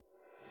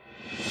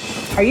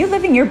Are you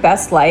living your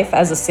best life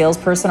as a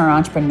salesperson or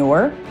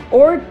entrepreneur?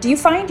 Or do you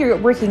find you're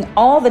working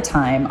all the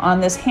time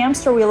on this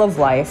hamster wheel of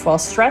life while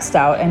stressed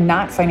out and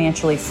not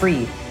financially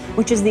free,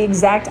 which is the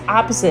exact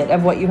opposite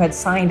of what you had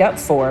signed up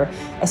for,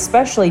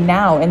 especially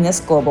now in this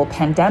global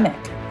pandemic?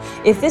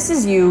 If this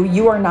is you,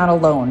 you are not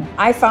alone.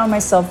 I found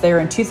myself there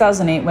in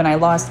 2008 when I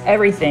lost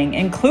everything,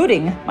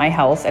 including my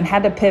health, and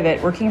had to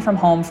pivot working from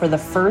home for the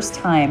first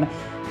time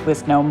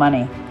with no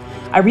money.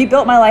 I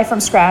rebuilt my life from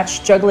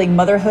scratch, juggling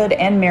motherhood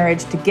and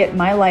marriage to get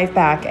my life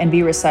back and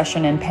be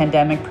recession and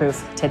pandemic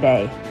proof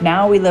today.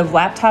 Now we live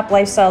laptop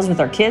lifestyles with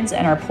our kids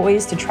and are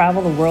poised to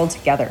travel the world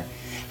together.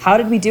 How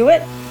did we do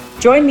it?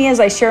 Join me as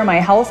I share my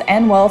health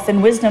and wealth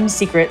and wisdom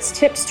secrets,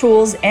 tips,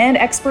 tools, and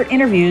expert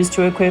interviews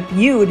to equip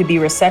you to be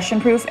recession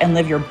proof and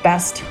live your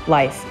best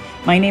life.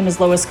 My name is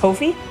Lois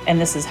Kofi,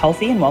 and this is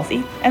Healthy and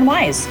Wealthy and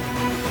Wise.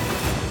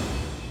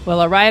 Well,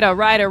 all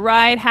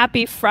right.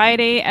 Happy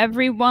Friday,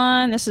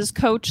 everyone. This is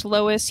Coach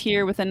Lois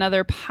here with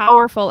another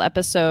powerful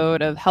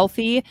episode of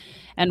Healthy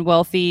and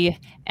Wealthy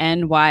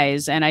and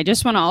Wise. And I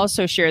just want to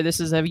also share this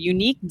is a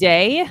unique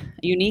day, a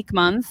unique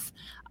month,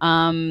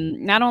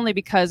 not only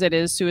because it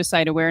is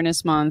Suicide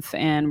Awareness Month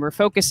and we're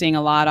focusing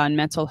a lot on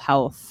mental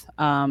health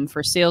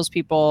for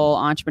salespeople,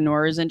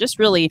 entrepreneurs, and just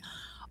really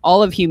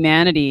all of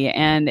humanity.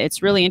 And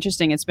it's really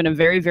interesting. It's been a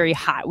very, very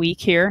hot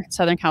week here in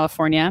Southern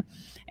California.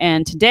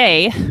 And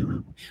today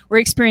we're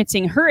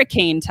experiencing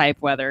hurricane type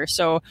weather.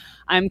 So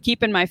I'm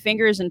keeping my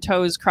fingers and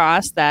toes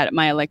crossed that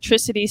my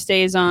electricity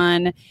stays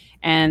on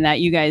and that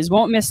you guys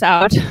won't miss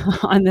out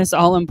on this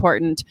all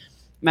important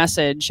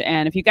message.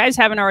 And if you guys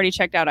haven't already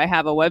checked out, I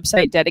have a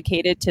website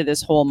dedicated to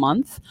this whole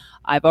month.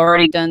 I've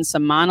already done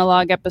some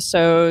monologue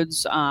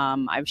episodes.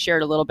 I've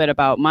shared a little bit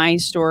about my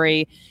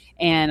story.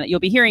 And you'll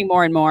be hearing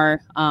more and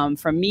more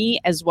from me,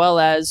 as well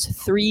as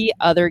 3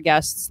 other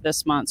guests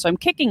this month. So I'm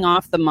kicking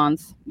off the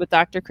month with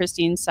Dr.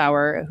 Christine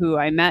Sauer, who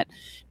I met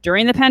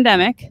during the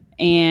pandemic,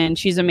 and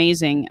she's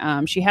amazing.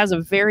 She has a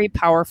very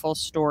powerful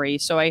story.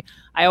 So I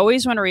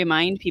always want to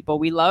remind people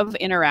we love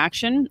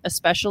interaction,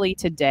 especially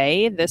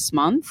today, this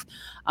month,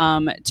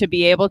 to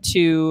be able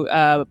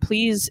to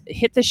please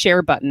hit the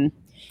share button.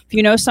 If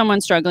you know someone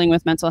struggling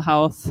with mental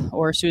health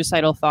or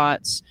suicidal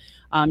thoughts,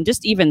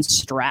 just even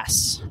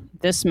stress,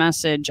 this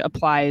message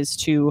applies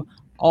to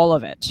all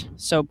of it.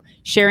 So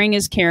sharing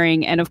is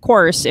caring. And of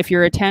course, if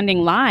you're attending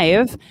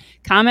live,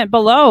 comment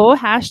below,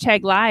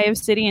 #live,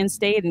 city and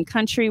state and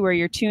country where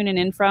you're tuning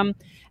in from,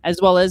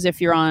 as well as if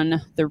you're on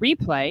the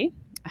replay,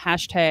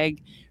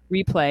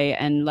 #replay,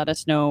 and let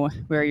us know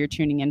where you're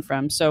tuning in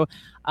from. So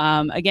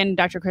again,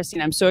 Dr.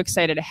 Christine, I'm so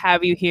excited to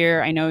have you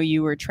here. I know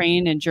you were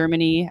trained in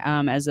Germany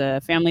as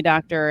a family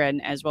doctor and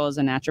as well as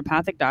a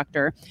naturopathic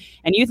doctor,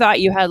 and you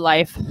thought you had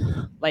life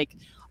like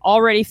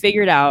already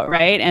figured out,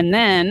 right? And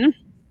then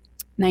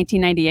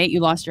 1998, you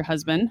lost your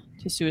husband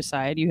to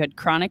suicide. You had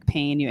chronic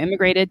pain. You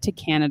immigrated to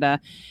Canada,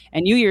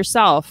 and you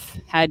yourself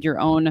had your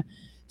own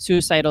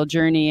suicidal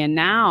journey. And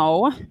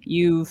now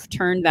you've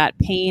turned that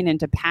pain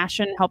into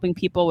passion, helping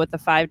people with the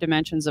 5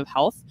 dimensions of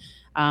health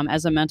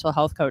as a mental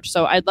health coach.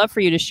 So I'd love for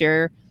you to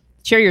share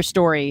your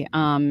story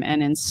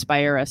and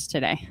inspire us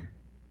today.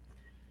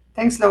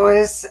 Thanks,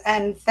 Lois,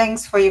 and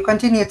thanks for your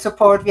continued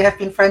support. We have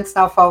been friends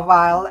now for a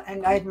while,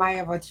 and I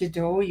admire what you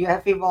do. You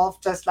have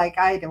evolved just like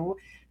I do.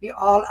 We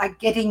all are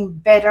getting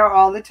better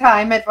all the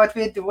time at what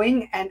we're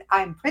doing, and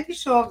I'm pretty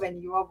sure when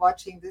you are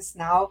watching this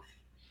now,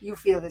 you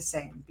feel the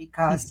same,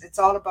 because it's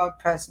all about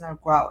personal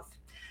growth.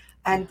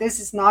 And this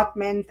is not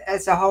meant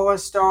as a horror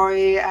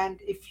story,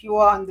 and if you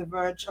are on the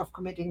verge of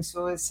committing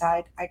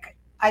suicide,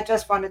 I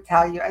just want to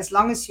tell you, as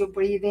long as you're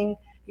breathing,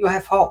 you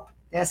have hope.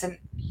 There's a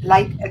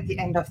light at the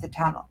end of the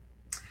tunnel.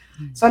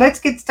 So let's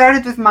get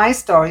started with my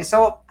story.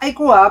 So I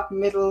grew up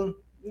middle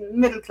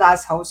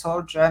class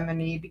household,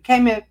 Germany,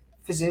 became a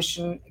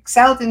physician,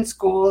 excelled in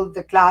school,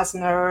 the class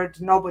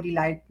nerd. Nobody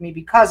liked me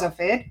because of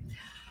it.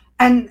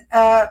 And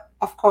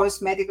of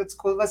course, medical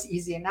school was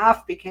easy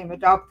enough. Became a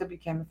doctor,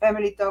 became a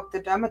family doctor,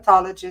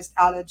 dermatologist,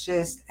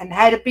 allergist, and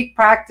had a big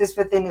practice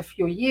within a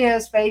few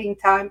years, waiting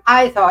time.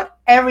 I thought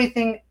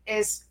everything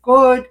is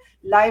good.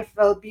 Life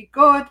will be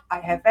good. I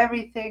have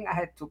everything. I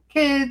had 2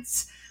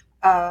 kids.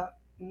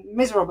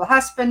 Miserable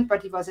husband,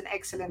 but he was an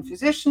excellent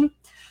physician.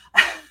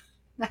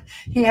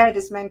 He had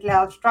his mental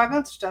health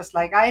struggles just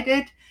like I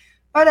did,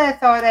 but I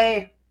thought,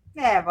 hey,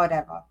 yeah,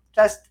 whatever.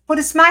 Just put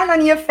a smile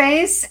on your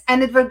face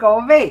and it will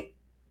go away.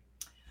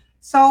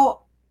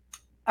 So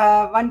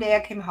one day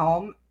I came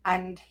home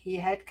and he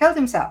had killed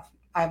himself.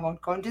 I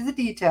won't go into the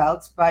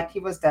details, but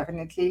he was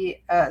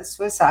definitely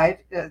suicide.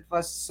 It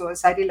was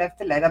suicide. He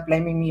left a letter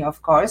blaming me,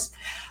 of course.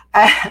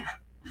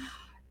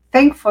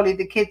 Thankfully,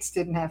 the kids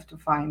didn't have to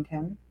find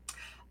him.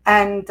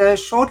 And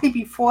shortly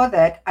before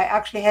that, I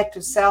actually had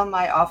to sell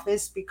my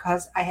office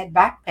because I had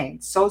back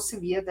pain so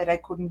severe that I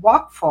couldn't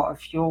walk for a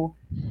few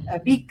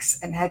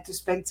weeks and had to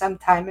spend some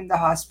time in the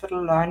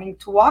hospital learning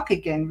to walk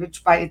again,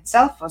 which by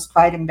itself was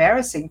quite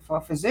embarrassing for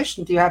a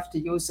physician. You have to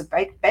use a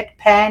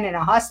bedpan in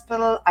a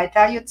hospital. I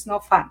tell you, it's no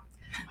fun.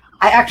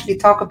 I actually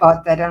talk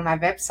about that on my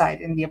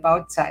website in the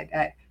About side.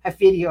 have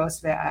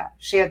videos where I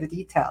share the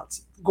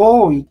details,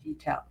 gory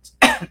details.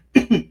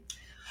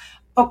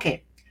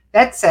 Okay,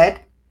 that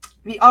said,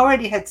 we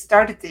already had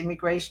started the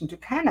immigration to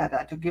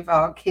Canada to give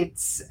our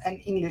kids an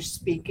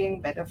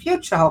English-speaking better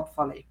future,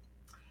 hopefully.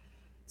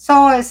 So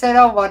I said,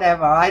 oh,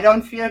 whatever. I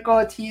don't feel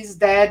good. He's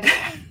dead.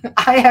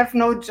 I have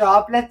no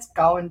job. Let's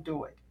go and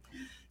do it.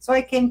 So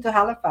I came to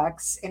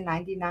Halifax in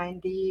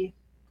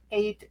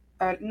 1998.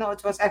 No,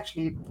 it was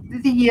actually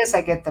the years,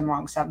 I get them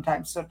wrong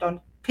sometimes, so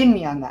don't pin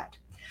me on that.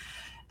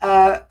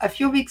 A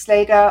few weeks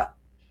later,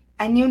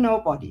 I knew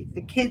nobody.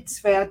 The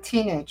kids were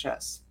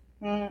teenagers,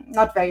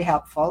 not very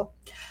helpful.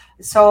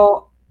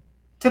 So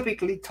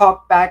typically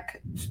talk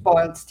back,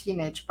 spoiled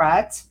teenage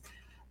brats.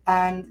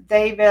 And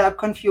they were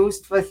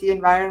confused with the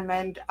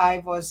environment. I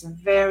was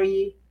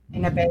very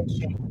in a bad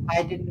shape.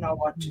 I didn't know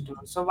what to do.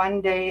 So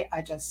one day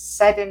I just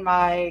sat in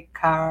my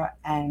car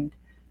and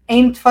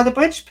aimed for the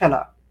bridge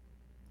pillar.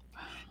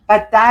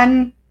 But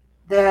then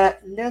the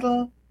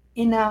little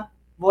inner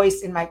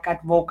voice in my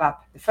gut woke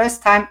up, the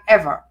first time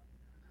ever.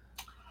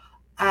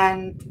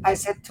 And I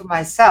said to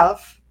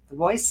myself, the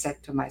voice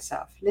said to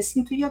myself,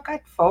 listen to your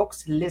gut,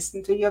 folks,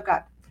 listen to your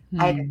gut.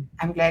 I did.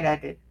 I'm glad I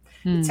did.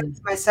 It said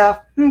to myself,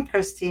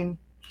 Christine,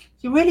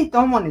 you really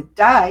don't want to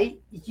die.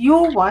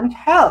 You want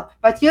help,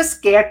 but you're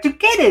scared to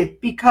get it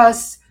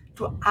because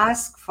to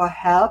ask for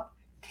help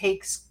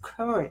takes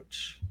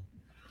courage.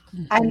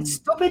 And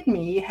stupid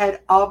me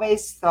had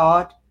always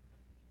thought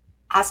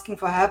asking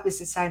for help is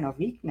a sign of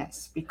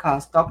weakness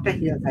because doctor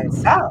heal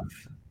thyself.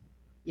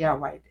 Yeah,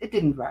 right. It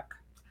didn't work.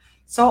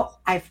 So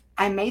I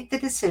made the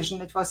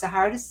decision. It was the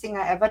hardest thing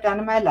I ever done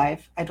in my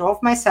life. I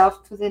drove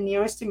myself to the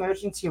nearest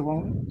emergency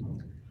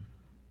room.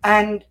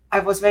 And I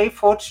was very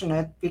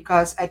fortunate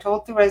because I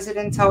told the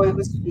residents how I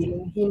was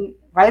feeling.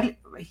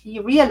 He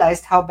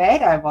realized how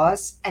bad I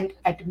was and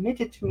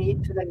admitted me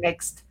to the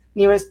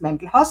nearest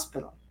mental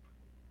hospital.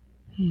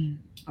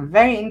 A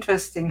very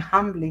interesting,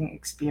 humbling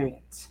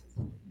experience.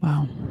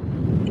 Wow.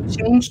 It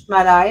changed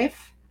my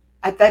life.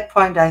 At that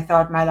point, I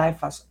thought my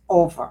life was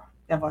over.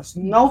 There was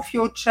no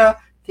future.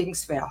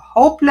 Things were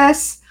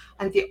hopeless.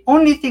 And the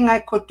only thing I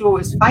could do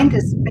is find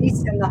a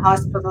space in the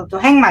hospital to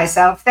hang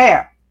myself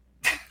there.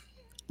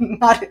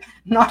 Not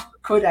a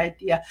good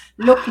idea.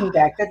 Looking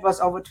back, that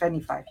was over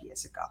 25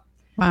 years ago.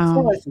 Wow. So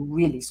I was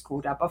really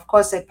screwed up. Of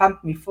course, they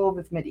pumped me full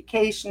with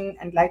medication.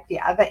 And like the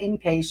other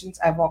inpatients,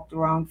 I walked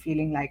around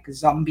feeling like a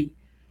zombie.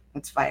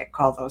 That's why I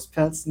call those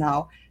pills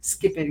now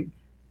skipping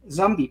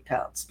zombie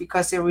pills,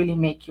 because they really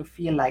make you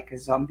feel like a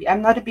zombie.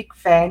 I'm not a big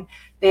fan.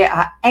 They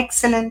are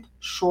excellent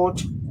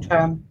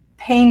short-term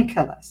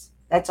painkillers.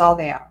 That's all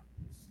they are.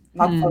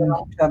 Not for the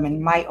long term,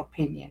 in my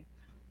opinion.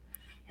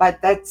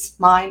 But that's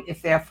mine.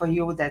 If they're for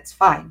you, that's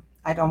fine.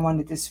 I don't want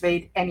to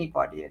dissuade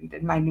anybody. And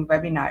in my new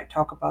webinar, I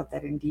talk about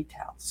that in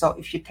detail. So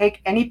if you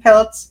take any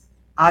pills,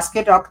 ask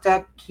your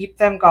doctor, keep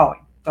them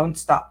going. Don't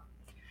stop.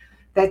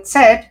 That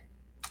said,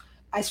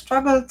 I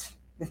struggled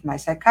with my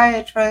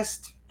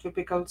psychiatrist,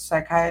 typical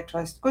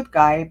psychiatrist, good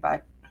guy,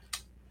 but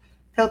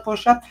pill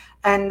pusher.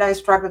 And I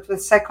struggled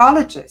with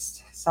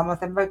psychologists. Some of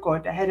them were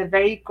good. I had a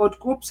very good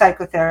group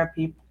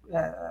psychotherapy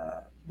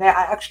where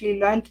I actually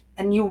learned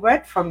a new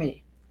word for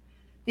me.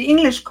 The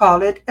English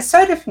call it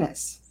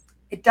assertiveness.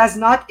 It does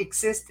not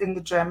exist in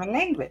the German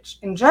language.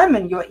 In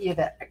German, you're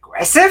either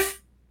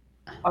aggressive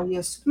or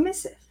you're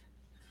submissive.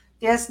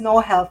 There's no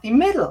healthy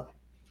middle.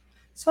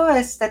 So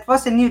that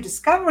was a new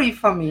discovery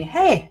for me.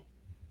 Hey,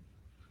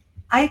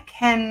 I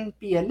can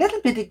be a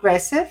little bit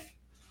aggressive.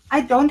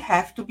 I don't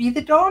have to be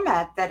the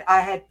doormat that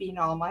I had been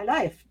all my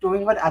life,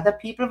 doing what other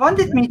people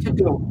wanted me to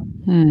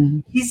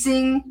do.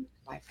 Pleasing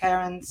my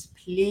parents,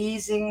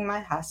 pleasing my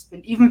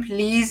husband, even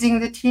pleasing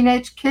the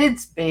teenage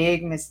kids.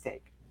 Big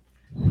mistake.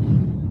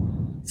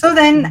 So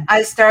then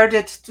I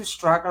started to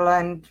struggle,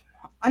 and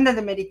under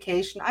the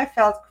medication, I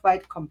felt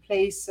quite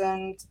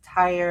complacent,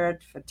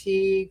 tired,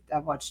 fatigued. I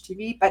watched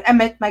TV, but I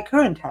met my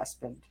current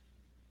husband,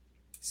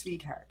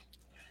 sweetheart.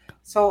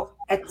 So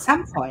at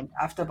some point,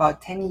 after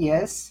about 10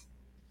 years,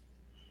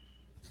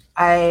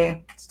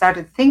 I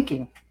started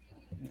thinking,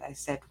 and I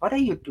said, what are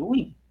you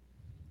doing?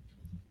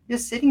 You're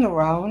sitting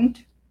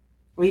around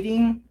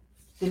reading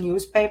the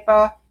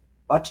newspaper,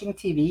 watching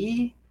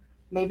TV,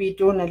 maybe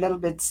doing a little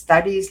bit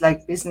studies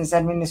like business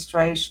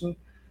administration,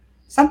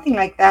 something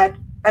like that.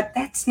 But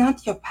that's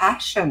not your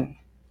passion.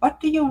 What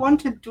do you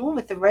want to do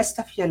with the rest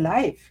of your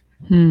life?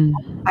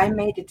 I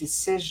made a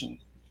decision.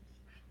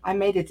 I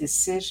made a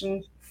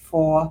decision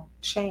for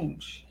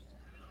change.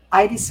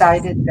 I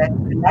decided that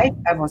the life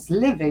I was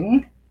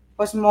living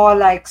was more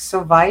like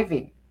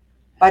surviving,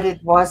 but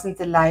it wasn't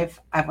the life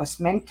I was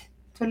meant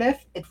to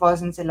live. It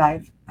wasn't the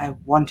life I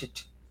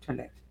wanted to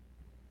live.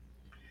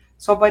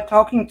 So by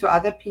talking to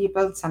other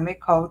people, some were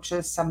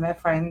coaches, some were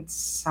friends,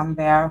 some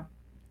were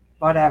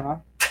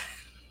whatever,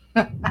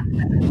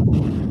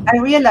 I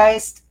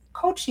realized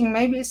coaching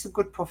maybe is a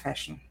good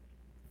profession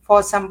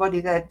for somebody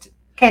that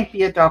can't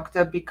be a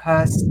doctor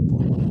because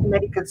the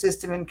medical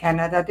system in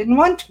Canada didn't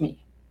want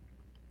me.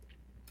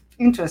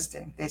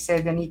 Interesting. They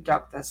say they need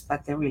doctors,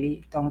 but they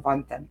really don't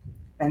want them.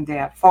 when they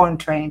are foreign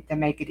trained, they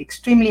make it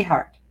extremely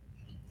hard.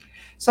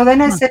 So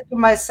then I said to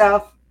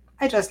myself,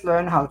 I just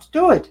learned how to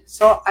do it.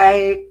 So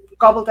I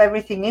gobbled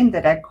everything in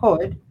that I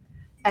could.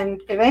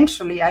 And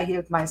eventually I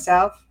healed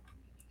myself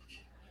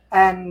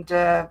and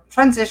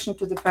transitioned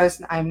to the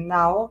person I'm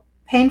now,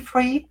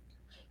 pain-free,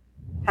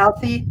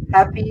 healthy,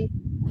 happy,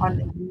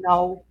 on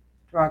no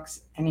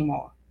drugs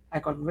anymore. I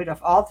got rid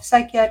of all the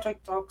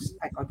psychiatric drugs.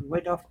 I got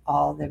rid of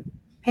all the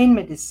pain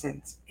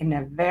medicines in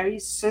a very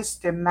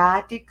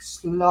systematic,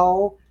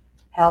 slow,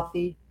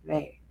 healthy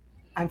way.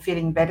 I'm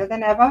feeling better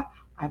than ever.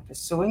 I'm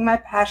pursuing my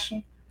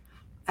passion,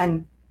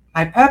 and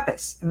my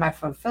purpose in my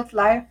fulfilled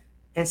life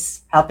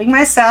is helping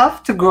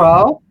myself to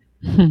grow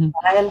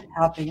while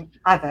helping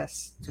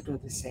others to do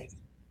the same.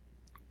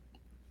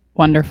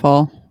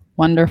 Wonderful.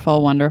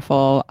 Wonderful,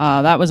 wonderful.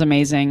 That was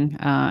amazing.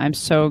 I'm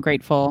so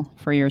grateful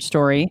for your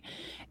story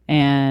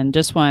and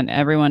just want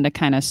everyone to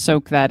kind of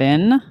soak that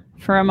in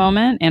for a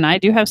moment. And I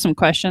do have some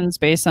questions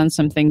based on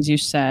some things you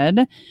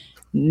said.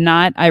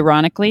 Not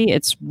ironically,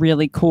 it's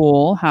really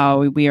cool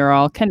how we are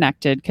all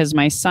connected because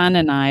my son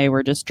and I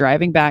were just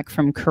driving back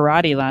from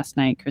karate last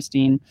night,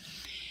 Christine.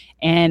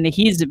 And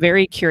he's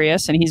very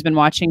curious and he's been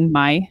watching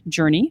my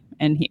journey.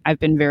 And I've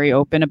been very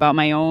open about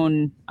my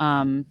own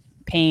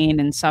pain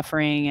and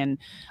suffering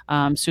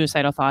and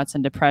suicidal thoughts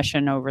and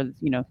depression over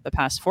the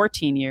past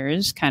 14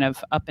 years, kind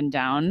of up and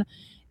down,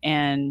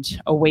 and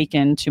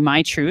awakened to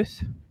my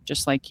truth,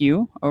 just like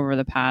you, over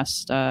the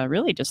past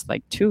really just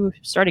like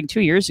starting 2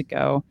 years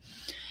ago.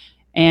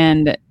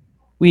 And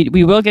we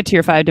will get to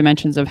your 5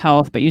 dimensions of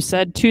health, but you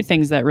said 2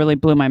 things that really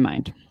blew my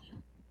mind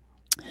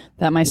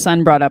that my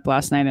son brought up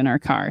last night in our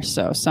car.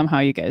 So somehow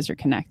you guys are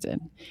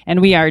connected,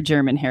 and we are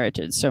German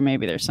heritage, so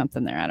maybe there's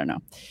something there. I don't know.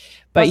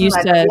 But you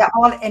said we are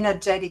all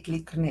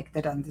energetically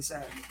connected on this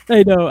earth.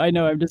 I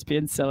know. I'm just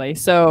being silly.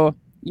 So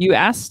you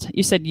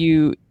said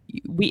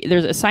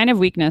there's a sign of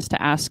weakness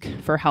to ask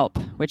for help,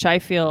 which I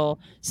feel,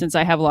 since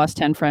I have lost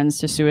 10 friends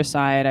to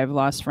suicide, I've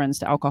lost friends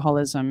to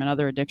alcoholism and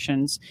other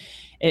addictions.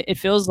 It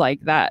feels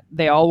like that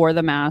they all wore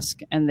the mask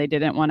and they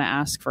didn't want to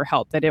ask for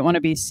help. They didn't want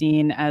to be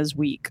seen as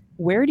weak.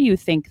 Where do you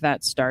think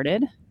that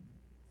started?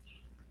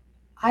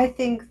 I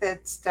think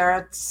that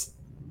starts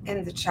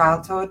in the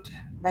childhood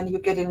when you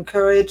get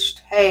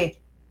encouraged.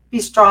 Hey, be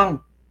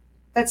strong.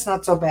 That's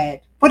not so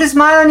bad. Put a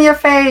smile on your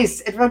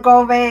face. It will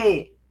go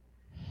away.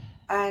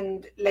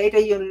 And later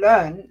you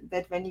learn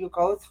that when you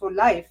go through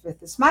life with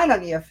a smile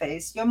on your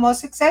face, you're more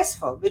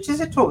successful, which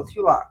is a truth.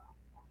 You are.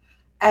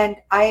 And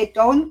I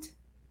don't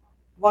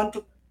want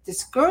to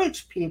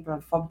discourage people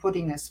from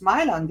putting a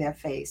smile on their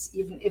face,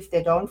 even if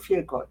they don't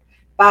feel good.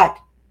 But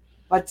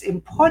what's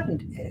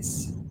important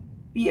is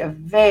be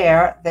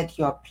aware that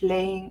you're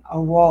playing a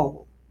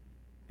role.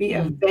 Be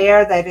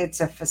aware that it's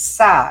a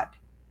facade,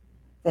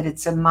 that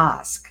it's a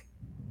mask,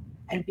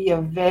 and be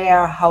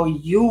aware how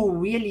you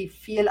really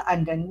feel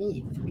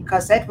underneath,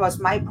 because that was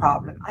my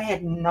problem. I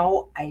had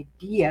no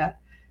idea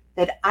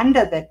that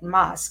under that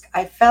mask,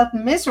 I felt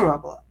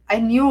miserable. I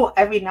knew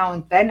every now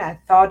and then I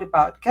thought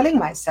about killing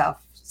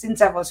myself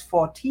since I was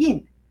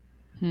 14.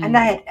 And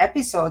I had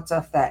episodes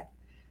of that.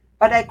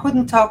 But I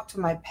couldn't talk to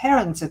my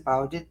parents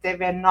about it. They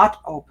were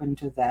not open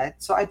to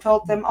that. So I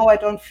told them, I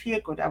don't feel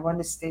good. I want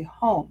to stay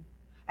home.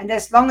 And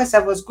as long as I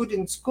was good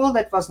in school,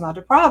 that was not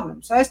a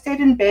problem. So I stayed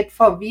in bed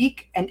for a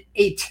week and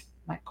ate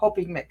my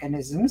coping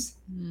mechanisms.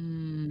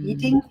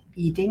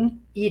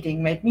 Eating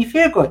made me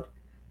feel good.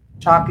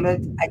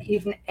 Chocolate. I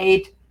even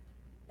ate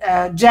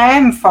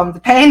jam from the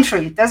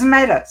pantry. It doesn't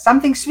matter.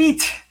 Something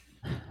sweet.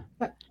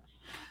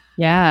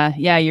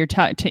 Yeah. You're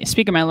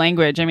speaking my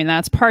language. I mean,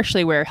 that's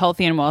partially where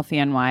Healthy and Wealthy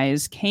and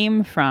Wise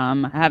came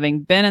from, having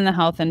been in the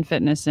health and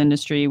fitness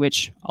industry,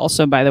 which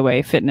also, by the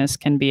way, fitness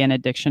can be an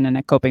addiction and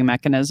a coping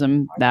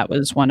mechanism. That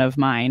was one of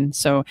mine.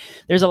 So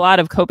there's a lot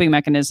of coping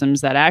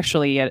mechanisms that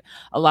actually get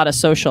a lot of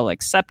social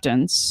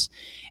acceptance.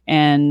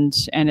 And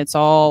it's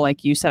all,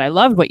 like you said, I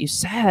loved what you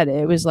said.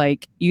 It was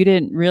like, you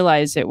didn't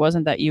realize it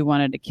wasn't that you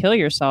wanted to kill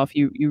yourself.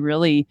 You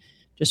really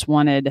just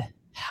wanted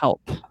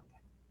help.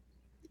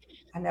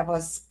 And I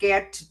was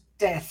scared to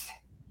death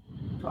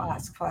to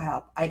ask for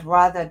help. I'd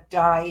rather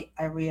die,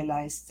 I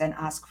realized, than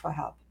ask for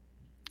help.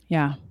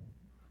 Yeah.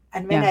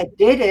 And when I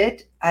did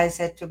it, I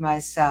said to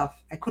myself,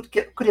 I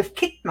could have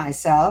kicked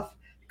myself,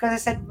 because I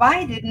said,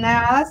 why didn't I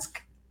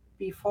ask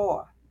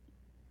before?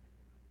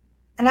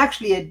 And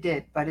actually it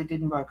did, but it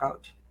didn't work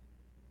out.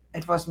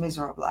 It was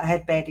miserable. I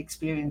had bad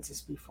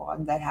experiences before,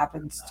 and that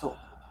happens too.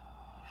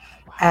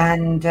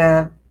 And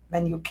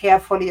when you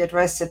carefully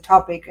address the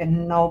topic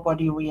and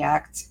nobody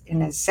reacts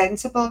in a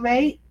sensible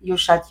way, you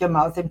shut your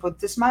mouth and put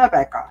the smile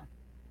back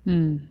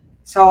on.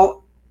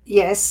 So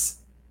yes,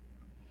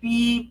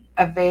 be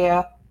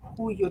aware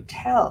who you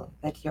tell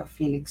that you're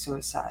feeling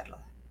suicidal.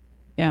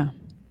 Yeah.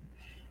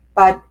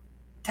 But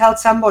tell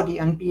somebody,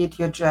 and be it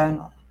your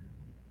journal.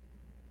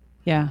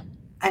 Yeah.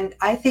 And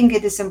I think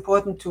it is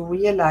important to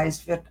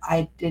realize what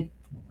I did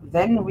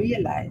then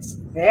realize.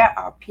 There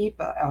are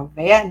people, or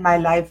where in my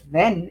life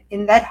then,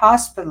 in that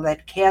hospital,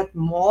 that cared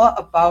more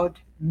about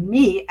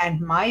me and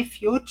my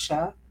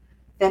future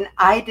than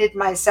I did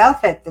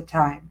myself at the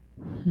time.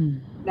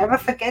 Never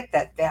forget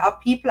that. There are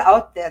people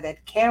out there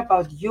that care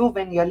about you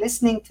when you're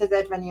listening to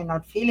that, when you're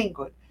not feeling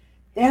good.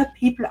 There are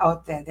people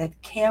out there that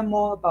care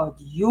more about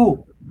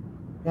you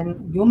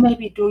than you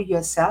maybe do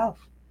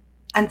yourself,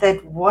 and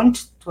that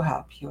want to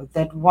help you,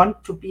 that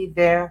want to be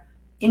there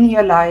in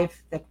your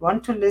life, that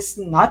want to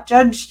listen, not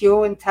judge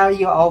you and tell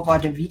you, oh,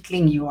 what a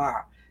weakling you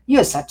are.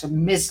 You're such a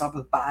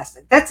miserable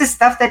bastard. That's the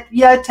stuff that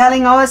we are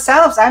telling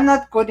ourselves. I'm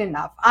not good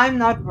enough. I'm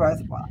not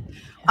worthwhile.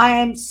 I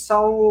am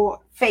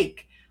so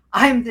fake.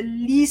 I'm the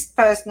least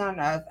person on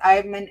earth.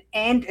 I'm an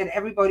ant and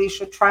everybody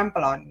should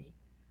trample on me.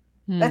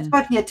 That's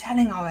what we are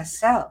telling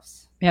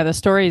ourselves. Yeah, the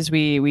stories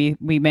we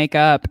make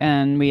up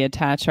and we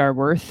attach our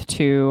worth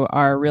to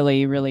are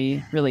really,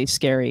 really, really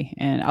scary.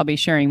 And I'll be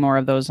sharing more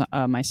of those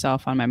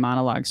myself on my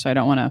monologue, so I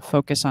don't want to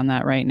focus on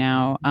that right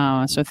now.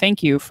 So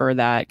thank you for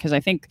that, because I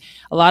think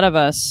a lot of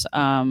us,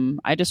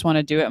 I just want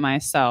to do it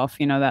myself.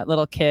 You know, that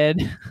little kid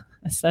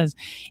says,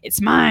 it's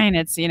mine.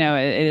 It's, you know,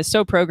 it is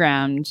so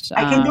programmed.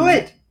 I can do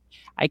it.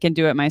 I can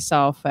do it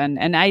myself.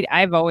 And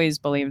I've always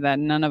believed that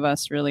none of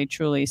us really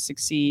truly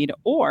succeed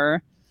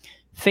or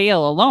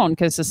fail alone,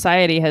 because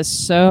society has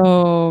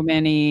so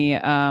many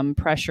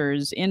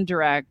pressures,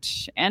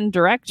 indirect and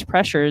direct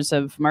pressures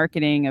of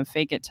marketing, of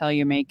fake it till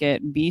you make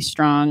it, be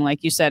strong.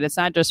 Like you said, it's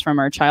not just from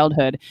our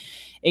childhood.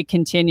 It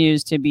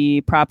continues to be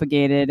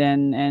propagated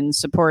and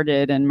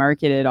supported and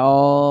marketed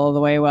all the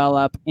way well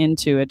up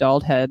into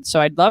adulthood. So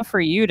I'd love for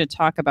you to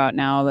talk about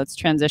now, let's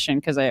transition,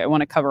 because I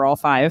want to cover all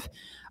five,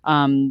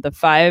 the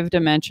 5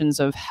 dimensions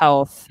of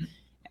health,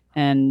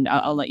 and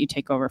I'll let you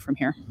take over from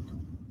here.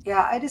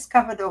 Yeah, I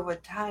discovered over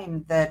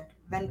time that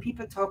when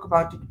people talk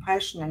about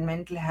depression and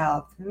mental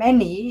health,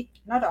 many,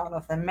 not all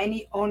of them,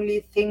 many only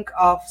think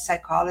of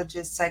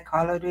psychologists,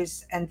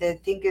 and they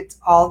think it's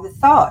all the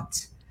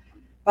thoughts.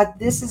 But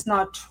this is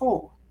not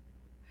true.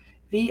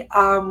 We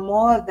are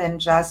more than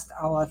just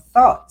our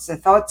thoughts. The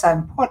thoughts are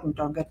important,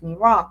 don't get me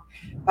wrong,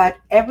 but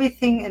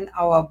everything in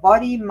our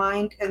body,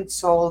 mind, and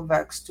soul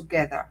works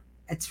together.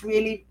 It's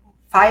really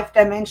 5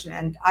 dimension,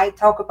 and I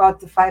talk about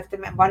the 5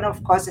 dimension. One,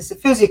 of course, is the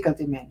physical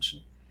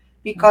dimension,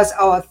 because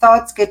our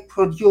thoughts get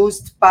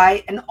produced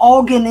by an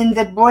organ in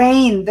the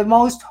brain, the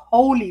most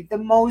holy, the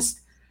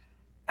most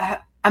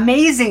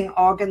amazing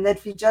organ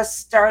that we just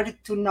started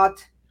to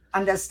not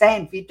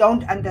understand. We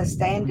don't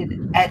understand it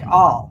at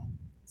all.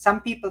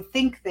 Some people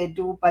think they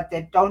do, but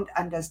they don't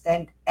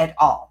understand at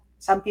all.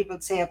 Some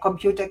people say a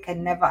computer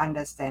can never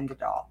understand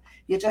it all.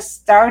 You're just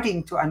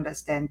starting to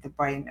understand the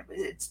brain.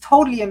 It's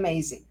totally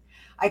amazing.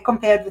 I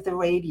compared with the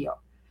radio.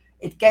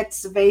 It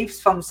gets waves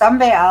from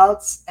somewhere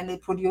else and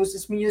it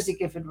produces music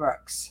if it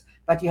works,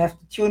 but you have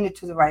to tune it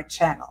to the right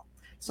channel.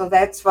 So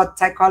that's what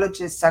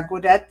psychologists are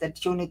good at, they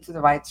tune it to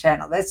the right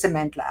channel. That's the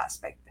mental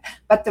aspect.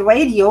 But the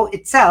radio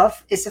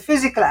itself is a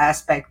physical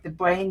aspect, the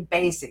brain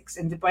basics,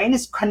 and the brain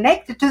is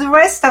connected to the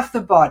rest of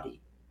the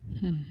body.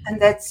 And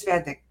that's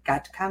where the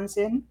gut comes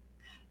in.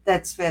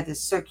 That's where the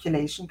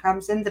circulation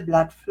comes in, the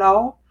blood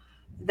flow.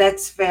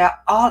 That's where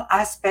all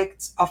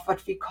aspects of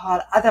what we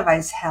call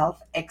otherwise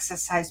health,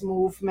 exercise,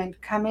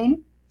 movement come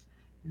in.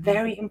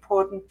 Very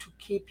important to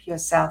keep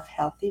yourself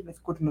healthy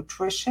with good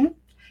nutrition,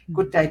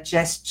 good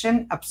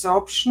digestion,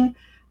 absorption.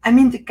 I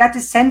mean, the gut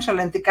is central,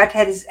 and the gut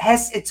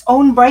has its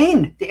own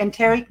brain, the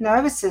enteric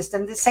nervous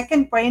system. The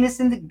second brain is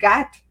in the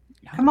gut.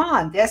 Come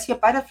on, there's your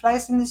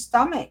butterflies in the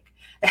stomach.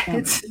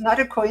 It's not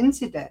a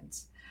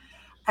coincidence.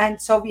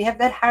 And so we have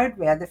that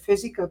hardware, the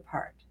physical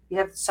part. We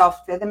have the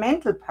software, the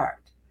mental part.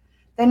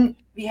 Then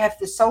we have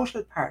the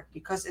social part,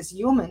 because as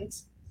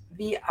humans,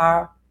 we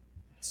are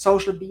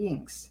social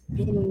beings.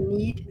 We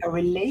need a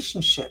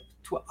relationship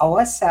to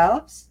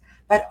ourselves,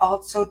 but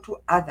also to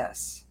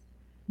others,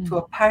 to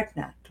a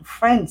partner, to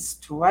friends,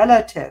 to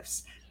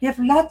relatives. We have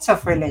lots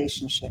of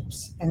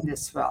relationships in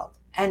this world,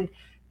 and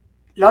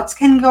lots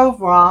can go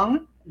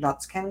wrong,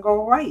 lots can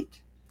go right.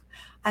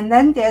 And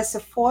then there's a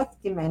 4th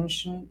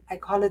dimension. I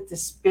call it the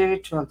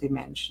spiritual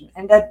dimension.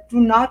 And that do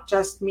not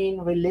just mean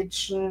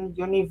religion,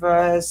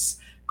 universe,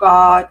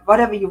 God,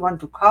 whatever you want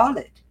to call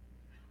it.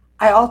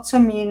 I also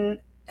mean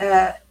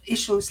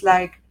issues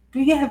like, do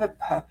you have a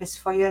purpose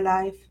for your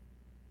life?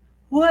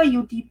 Who are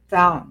you deep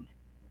down?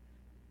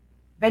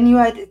 When you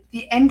are at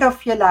the end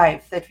of your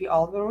life, that we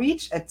all will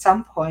reach at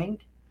some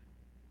point,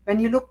 when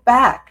you look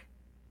back,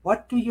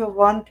 what do you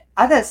want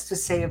others to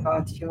say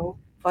about you?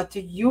 What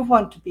do you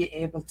want to be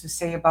able to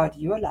say about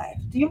your life?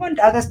 Do you want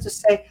others to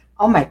say,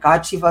 oh my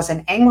God, she was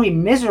an angry,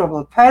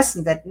 miserable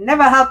person that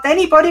never helped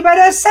anybody but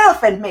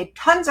herself and made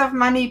tons of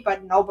money,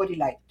 but nobody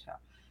liked her?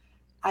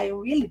 I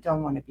really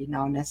don't want to be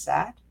known as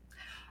that.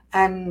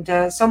 And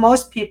so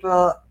most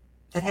people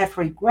that have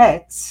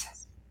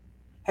regrets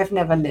have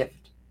never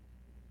lived.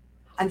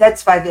 And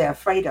that's why they're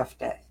afraid of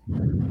death.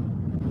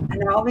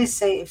 And I always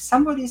say, if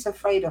somebody's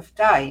afraid of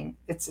dying,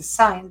 it's a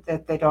sign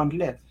that they don't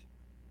live.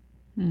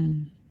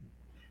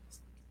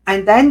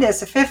 And then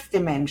there's a 5th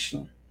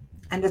dimension,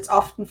 and it's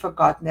often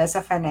forgotten. There's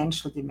a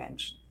financial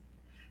dimension.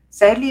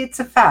 Sadly, it's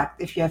a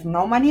fact. If you have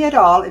no money at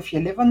all, if you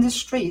live on the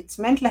streets,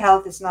 mental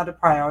health is not a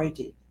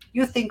priority.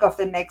 you think of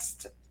the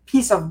next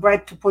piece of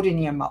bread to put in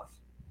your mouth.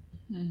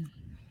 Mm.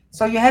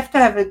 So you have to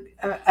have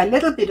a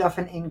little bit of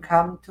an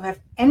income to have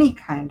any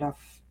kind of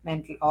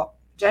mental or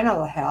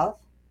general health.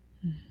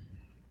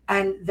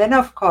 And then,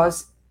 of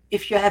course,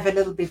 if you have a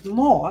little bit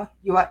more,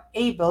 you are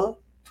able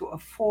to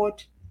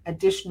afford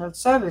additional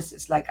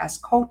services like us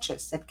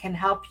coaches that can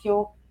help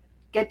you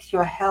get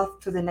your health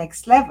to the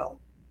next level.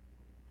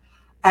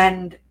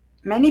 And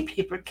many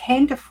people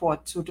can't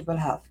afford suitable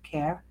health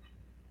care.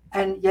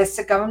 And yes,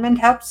 the government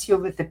helps you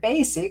with the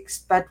basics,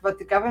 but what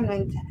the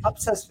government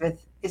helps us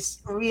with is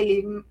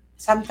really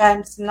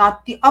sometimes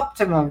not the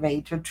optimal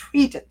way to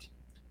treat it.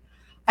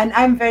 And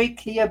I'm very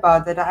clear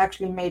about that. I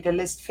actually made a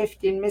list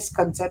 15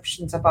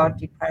 misconceptions about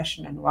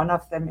depression, and one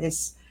of them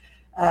is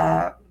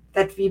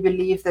that we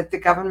believe that the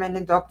government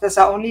and doctors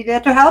are only there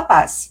to help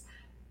us.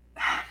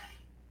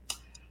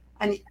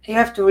 And you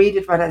have to read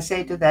it what I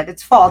say to that.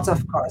 It's false,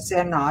 of course.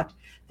 They're not.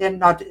 They're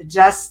not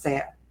just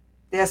there.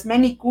 There's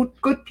many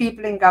good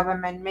people in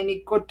government,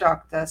 many good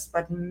doctors,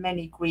 but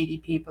many greedy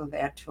people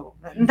there too.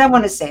 And I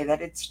want to say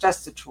that it's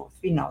just the truth.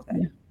 We know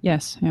that.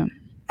 Yes. Yeah.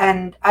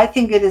 And I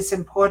think it is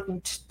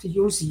important to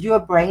use your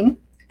brain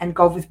and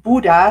go with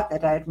Buddha,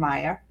 that I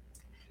admire,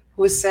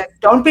 who said,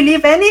 don't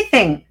believe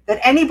anything that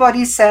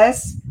anybody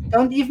says.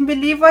 Don't even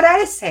believe what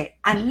I say,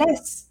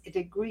 unless it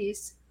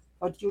agrees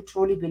what you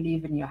truly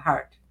believe in your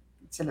heart.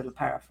 It's a little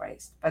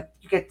paraphrased, but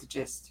you get the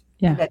gist.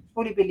 Yeah. I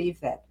fully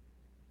believe that.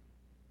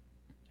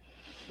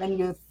 When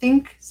you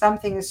think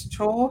something is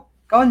true,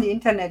 go on the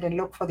internet and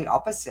look for the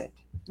opposite.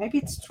 Maybe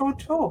it's true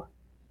too.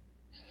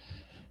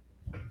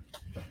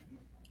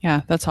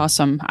 Yeah, that's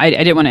awesome. I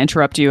didn't want to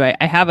interrupt you. I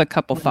have a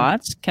couple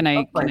thoughts. Can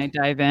I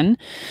dive in?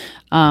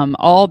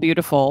 All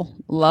beautiful.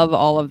 Love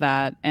all of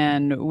that.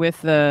 And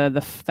with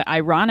the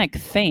ironic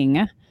thing,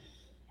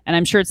 and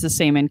I'm sure it's the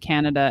same in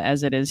Canada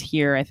as it is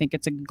here, I think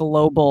it's a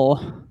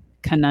global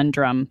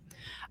conundrum.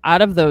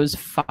 Out of those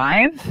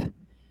 5,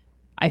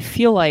 I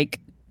feel like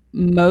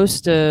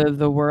most of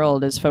the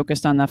world is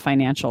focused on the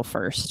financial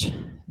first.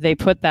 They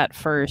put that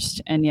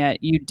first, and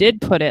yet you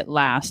did put it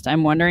last.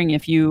 I'm wondering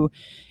if you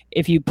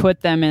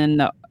put them in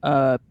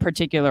the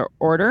particular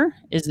order.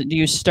 Do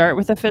you start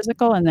with the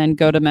physical and then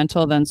go to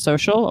mental, then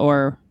social,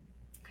 or?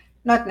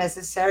 Not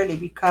necessarily,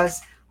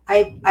 because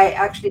I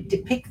actually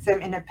depict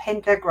them in a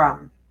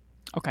pentagram.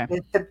 Okay.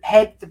 With the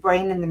head, the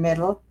brain in the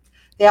middle.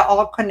 They're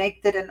all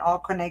connected and all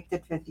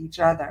connected with each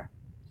other.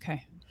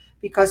 Okay.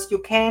 Because you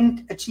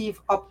can't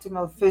achieve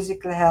optimal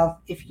physical health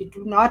if you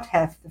do not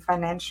have the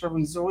financial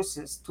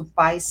resources to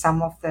buy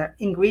some of the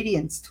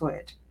ingredients to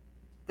it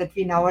that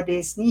we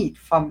nowadays need,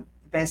 from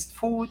the best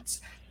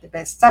foods, the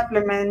best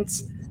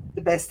supplements,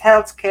 the best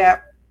health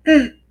care.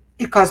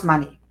 It costs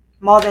money,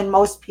 more than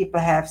most people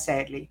have,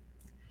 sadly.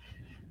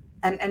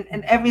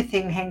 And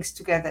everything hangs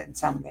together in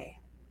some way.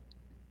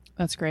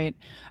 That's great.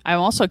 I'm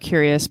also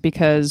curious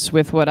because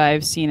with what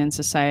I've seen in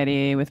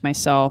society, with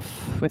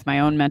myself, with my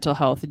own mental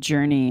health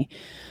journey,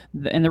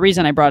 and the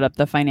reason I brought up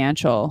the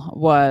financial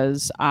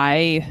was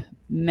I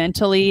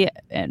mentally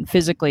and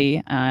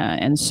physically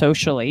and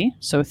socially,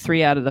 so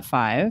 3 out of the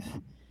 5,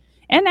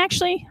 and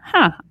actually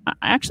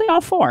all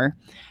 4,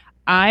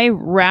 I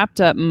wrapped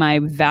up my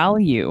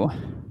value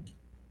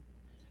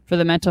for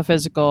the mental,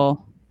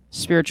 physical,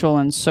 spiritual,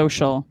 and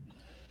social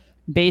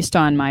based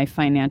on my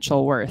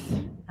financial worth.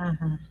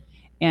 Uh-huh.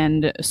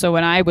 And so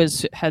when I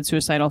had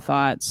suicidal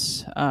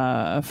thoughts,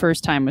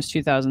 first time was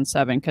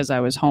 2007 because I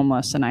was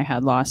homeless and I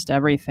had lost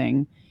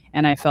everything,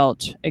 and I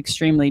felt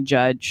extremely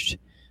judged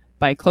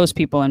by close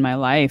people in my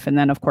life. And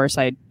then, of course,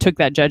 I took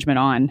that judgment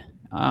on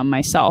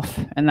myself,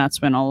 and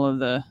that's when all of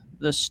the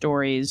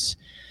stories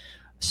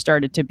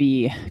started to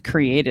be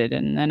created.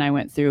 And then I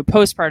went through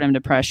postpartum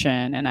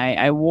depression, and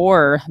I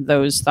wore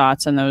those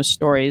thoughts and those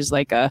stories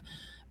like a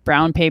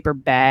brown paper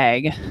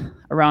bag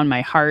around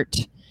my heart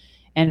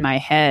and my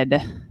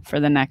head for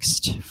the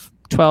next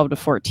 12 to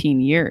 14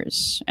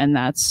 years. And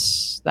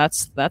that's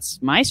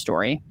my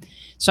story.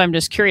 So I'm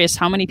just curious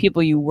how many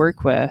people you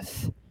work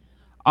with,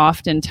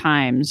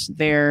 oftentimes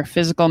their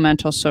physical,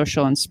 mental,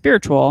 social, and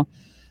spiritual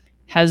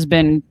has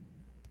been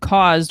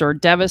caused or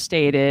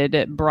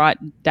devastated, brought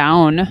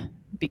down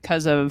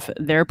because of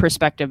their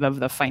perspective of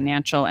the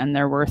financial and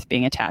their worth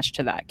being attached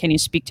to that. Can you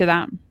speak to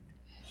that?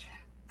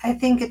 I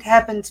think it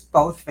happens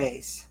both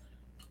ways.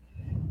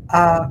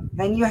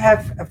 When you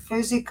have a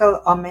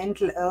physical or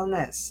mental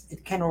illness,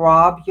 it can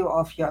rob you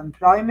of your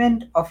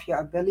employment, of your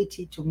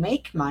ability to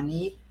make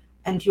money,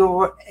 and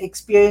you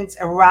experience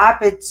a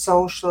rapid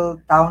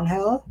social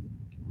downhill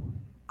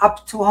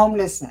up to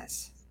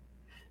homelessness.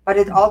 But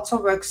it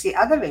also works the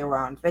other way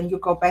around. When you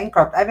go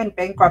bankrupt, I went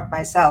bankrupt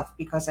myself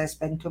because I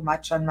spent too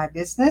much on my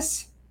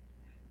business,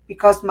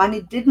 because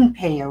money didn't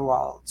play a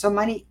role. So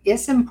money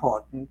is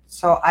important.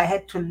 So I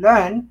had to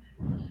learn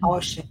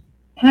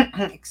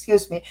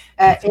excuse me,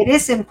 it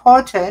is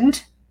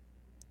important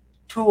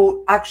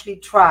to actually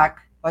track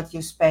what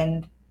you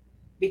spend,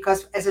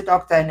 because as a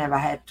doctor, I never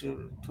had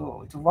to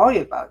worry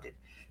about it.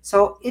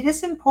 So it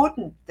is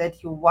important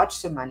that you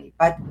watch the money.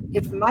 But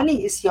if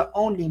money is your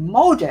only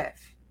motive,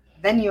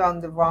 then you're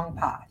on the wrong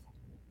path.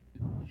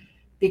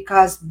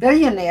 because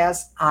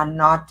billionaires are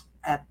not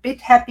a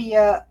bit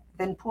happier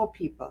than poor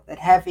people that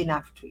have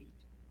enough to eat.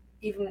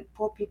 Even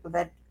poor people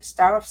that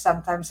starve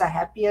sometimes are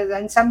happier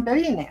than some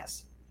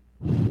billionaires.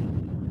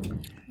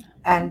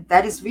 And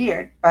that is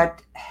weird,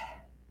 but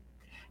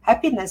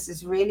happiness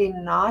is really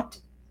not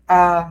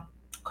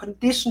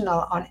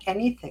conditional on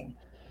anything.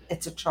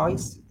 It's a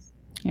choice.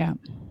 Yeah.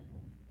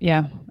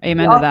 Yeah.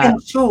 Amen We to that.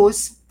 often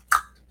choose,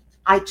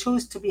 I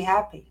choose to be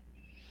happy.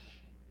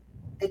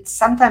 It's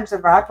sometimes a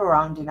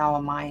wraparound in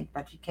our mind,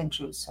 but we can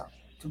choose so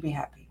to be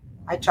happy.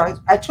 I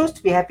choose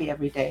to be happy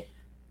every day.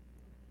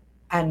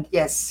 And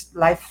yes,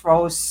 life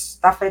throws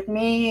stuff at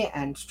me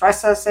and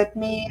stressors at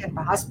me, and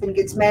my husband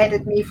gets mad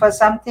at me for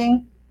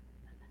something.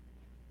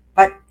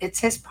 But it's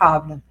his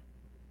problem.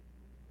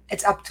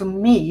 It's up to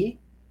me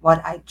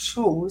what I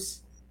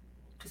choose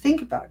to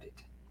think about it.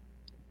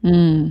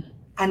 Mm.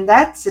 And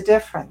that's the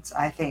difference,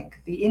 I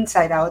think, the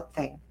inside out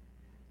thing.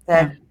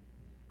 That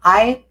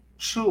I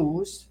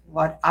choose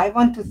what I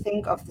want to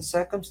think of the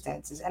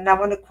circumstances. And I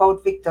want to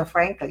quote Viktor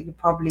Frankl. You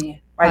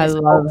probably I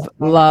love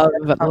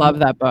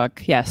that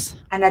book. Yes.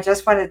 And I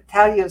just want to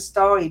tell you a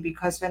story,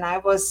 because when I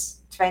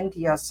was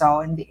 20 or so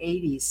in the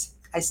 80s,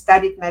 I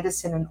studied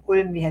medicine in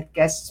Ulm. We had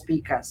guest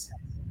speakers.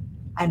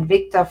 And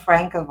Viktor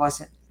Frankl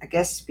was a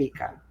guest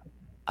speaker.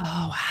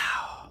 Oh,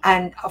 wow.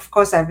 And of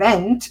course I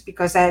went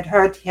because I had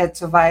heard he had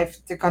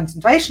survived the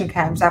concentration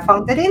camps. I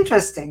found that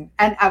interesting.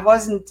 And I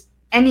wasn't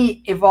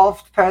any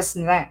evolved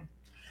person then.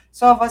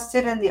 So I was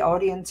sitting in the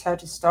audience,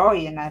 heard his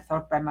story, and I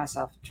thought by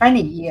myself,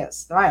 20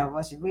 years. No, I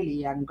was a really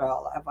young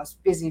girl. I was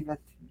busy with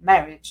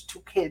marriage,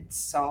 2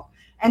 kids,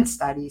 and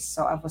studies.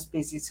 So I was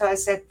busy. So I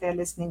sat there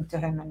listening to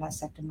him, and I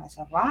said to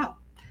myself, wow,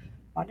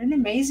 what an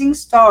amazing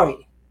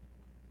story.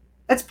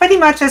 That's pretty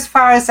much as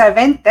far as I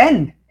went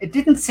then. It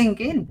didn't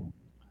sink in.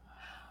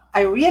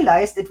 I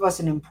realized it was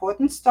an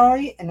important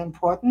story, an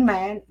important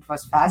man. It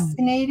was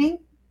fascinating,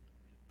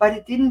 but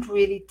it didn't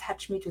really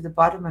touch me to the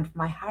bottom of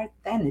my heart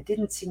then. It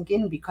didn't sink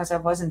in because I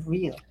wasn't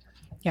real.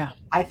 Yeah.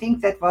 I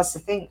think that was the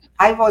thing.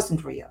 I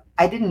wasn't real.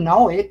 I didn't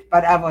know it,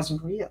 but I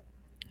wasn't real.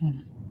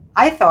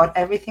 I thought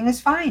everything is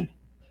fine.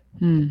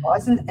 It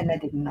wasn't, and I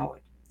didn't know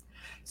it.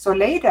 So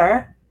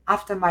later,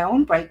 after my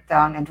own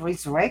breakdown and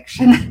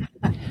resurrection,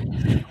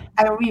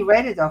 I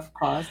reread it, of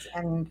course,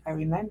 and I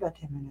remembered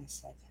him, and I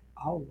said,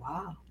 oh,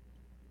 wow.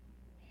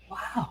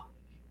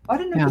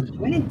 What an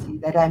opportunity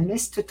that I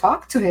missed to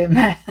talk to him.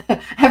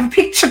 Have a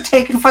picture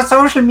taken for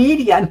social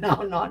media.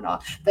 No.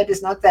 That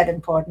is not that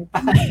important.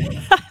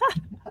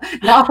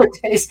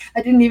 Nowadays,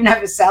 I didn't even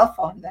have a cell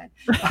phone then.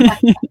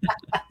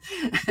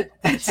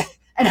 That's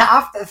an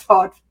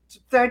afterthought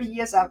 40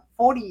 years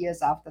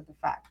after the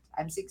fact.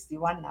 I'm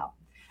 61 now.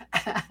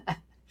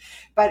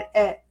 But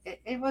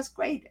it was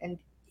great. And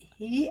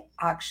he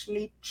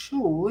actually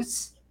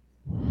chose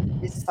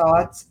his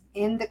thoughts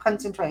in the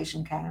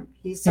concentration camp.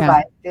 He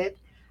survived it,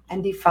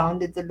 and he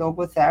founded the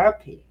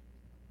logotherapy.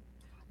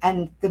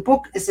 And the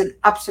book is an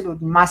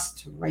absolute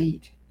must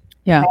read.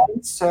 Yeah.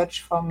 Man's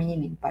Search for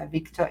Meaning by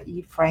Viktor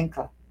E.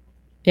 Frankl.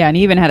 Yeah, and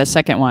he even had a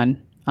second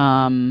one.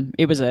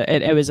 It was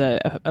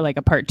like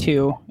a part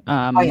 2.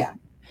 Oh yeah.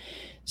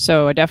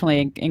 So I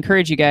definitely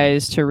encourage you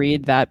guys to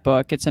read that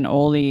book. It's an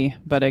oldie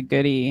but a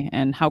goodie.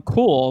 And how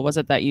cool was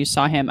it that you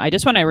saw him? I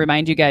just want to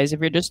remind you guys, if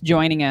you're just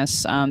joining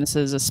us, this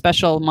is a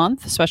special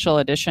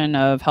edition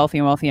of Healthy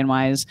and Wealthy and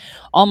Wise.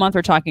 All month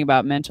we're talking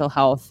about mental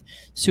health,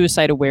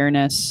 suicide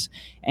awareness,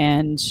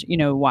 and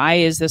why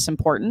is this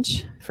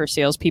important for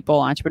salespeople,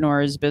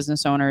 entrepreneurs,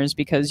 business owners?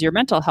 Because your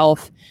mental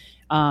health,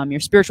 your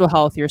spiritual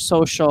health, your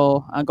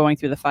social, going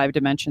through the 5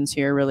 dimensions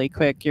here really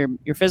quick,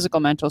 your physical,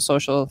 mental,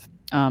 social,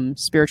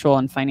 spiritual,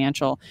 and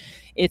financial,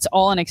 it's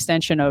all an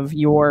extension of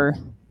your,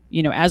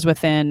 as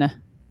within,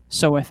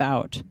 so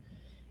without.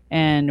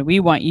 And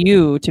we want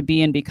you to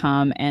be and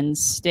become and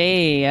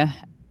stay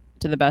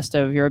to the best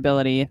of your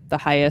ability, the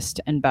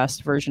highest and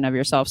best version of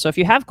yourself. So if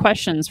you have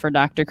questions for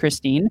Dr.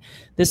 Christine,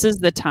 this is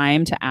the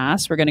time to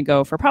ask. We're going to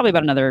go for probably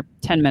about another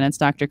 10 minutes,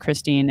 Dr.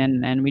 Christine,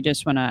 and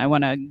I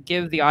want to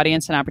give the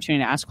audience an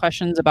opportunity to ask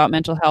questions about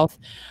mental health.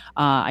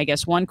 I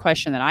guess one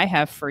question that I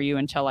have for you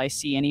until I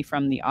see any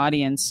from the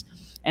audience,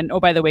 and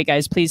oh, by the way,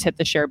 guys, please hit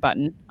the share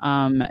button.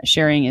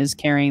 Sharing is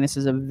caring. This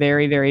is a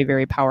very, very,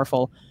 very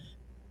powerful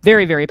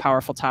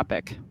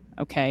topic.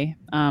 Okay.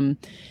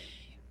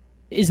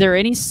 Is there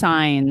any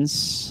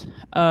signs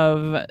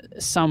of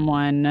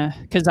someone,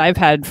 because I've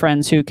had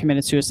friends who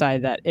committed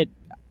suicide that had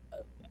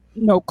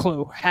no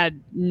clue.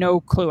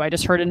 I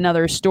just heard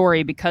another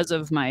story because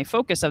of my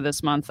focus of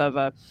this month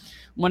of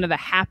one of the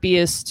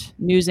happiest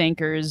news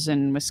anchors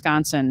in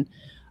Wisconsin.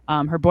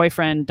 Her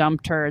boyfriend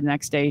dumped her. The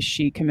next day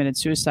she committed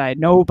suicide.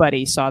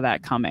 Nobody saw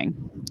that coming.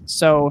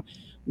 So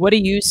what do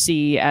you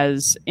see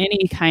as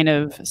any kind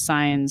of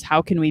signs?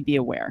 How can we be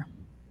aware?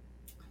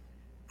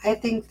 I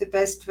think the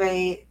best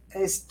way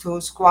is to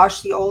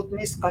squash the old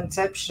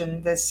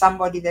misconception that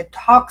somebody that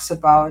talks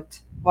about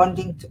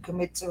wanting to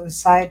commit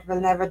suicide will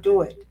never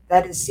do it.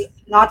 That is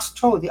not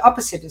true. The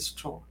opposite is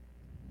true.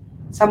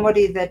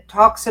 Somebody that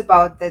talks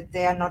about that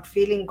they are not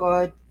feeling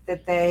good,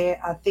 that they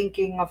are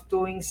thinking of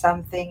doing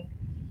something.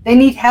 They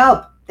need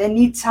help. They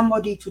need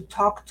somebody to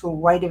talk to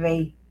right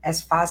away,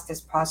 as fast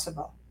as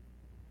possible.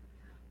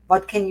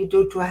 What can you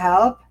do to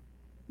help?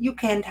 You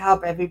can't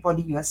help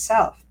everybody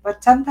yourself,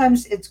 but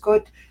sometimes it's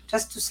good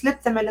just to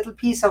slip them a little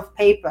piece of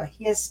paper.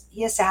 Here's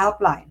a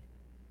helpline.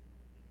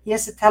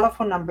 Here's a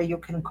telephone number you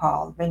can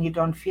call when you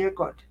don't feel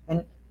good,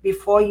 when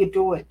before you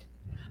do it.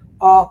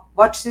 Or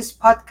watch this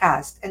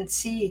podcast and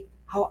see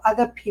how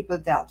other people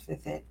dealt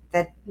with it,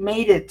 that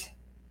made it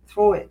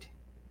through it.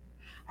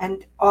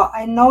 And or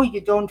I know you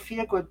don't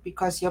feel good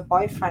because your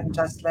boyfriend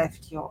just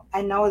left you.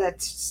 I know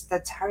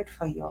that's hard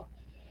for you.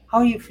 How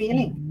are you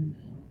feeling?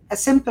 A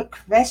simple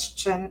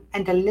question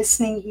and a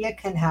listening ear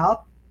can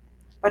help,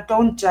 but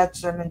don't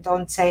judge them and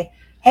don't say,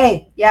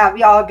 hey, yeah,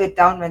 we all get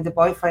down when the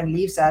boyfriend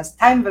leaves us.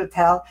 Time will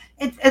tell.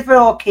 It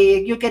will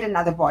okay. You get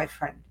another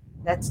boyfriend.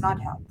 That's not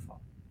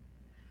helpful.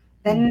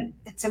 Then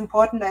it's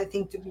important, I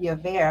think, to be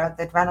aware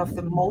that one of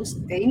the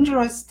most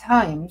dangerous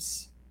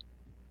times,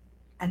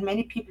 and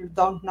many people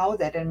don't know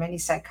that, and many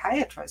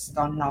psychiatrists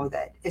don't know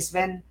that, is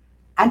when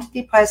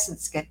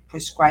antidepressants get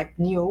prescribed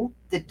new,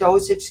 the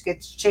dosage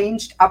gets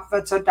changed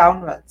upwards or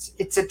downwards.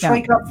 It's a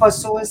trigger for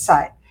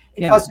suicide.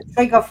 It was a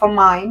trigger for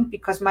mine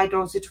because my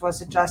dosage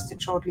was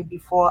adjusted shortly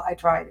before I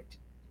tried it.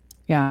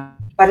 Yeah.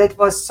 But it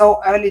was so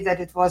early that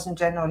it wasn't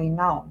generally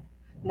known.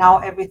 Now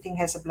everything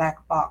has a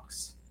black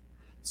box.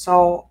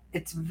 So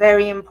it's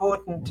very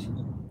important,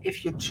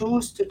 if you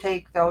choose to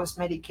take those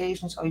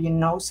medications or you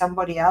know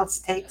somebody else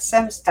takes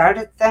them,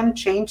 started them,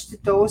 change the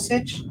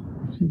dosage,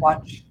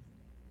 watch.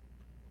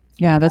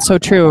 Yeah, that's so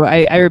true.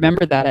 I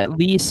remember that at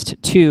least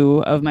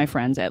two of my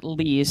friends, at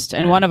least,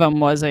 and one of them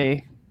was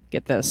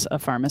get this, a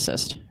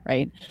pharmacist,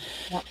 right?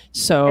 Yeah.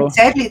 So and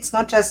sadly, it's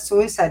not just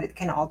suicide, it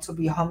can also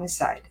be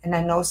homicide. And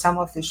I know some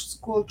of the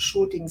school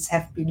shootings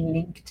have been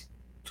linked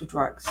to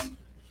drugs.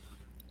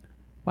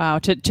 Wow,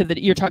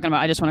 you're talking about,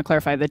 I just want to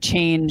clarify, the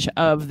change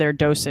of their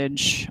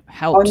dosage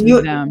helped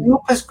them. New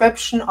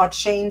prescription or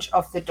change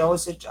of the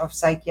dosage of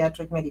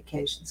psychiatric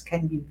medications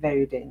can be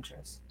very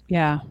dangerous.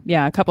 Yeah.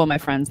 A couple of my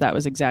friends, that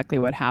was exactly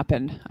what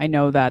happened. I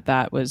know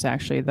that was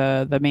actually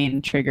the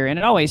main trigger, and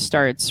it always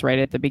starts right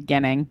at the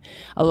beginning.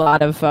 A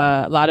lot of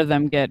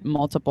them get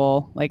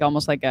multiple, like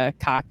almost like a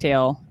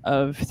cocktail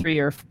of 3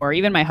 or 4.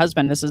 Even my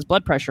husband, this is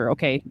blood pressure.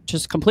 Okay,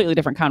 just completely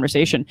different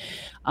conversation.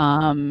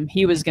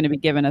 He was going to be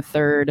given a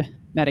third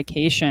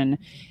medication,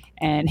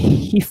 and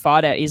he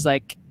fought it. He's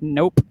like,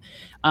 nope.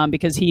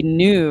 Because he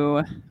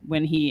knew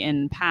when he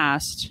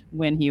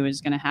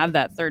was going to have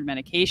that third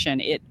medication,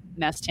 it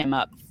messed him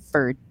up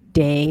for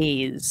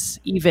days,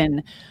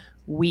 even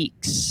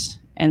weeks.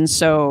 And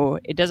so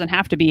it doesn't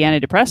have to be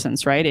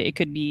antidepressants, right? It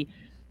could be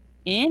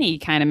any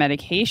kind of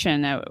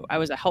medication. I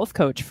was a health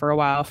coach for a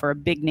while for a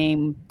big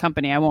name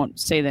company. I won't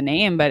say the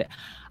name, but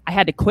I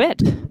had to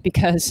quit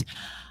because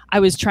I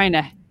was trying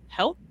to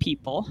help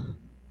people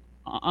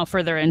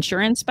for their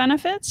insurance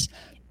benefits.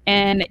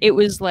 And it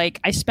was like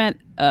I spent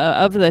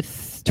of the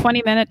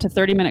 20-minute to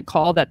 30-minute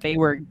call that they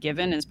were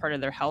given as part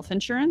of their health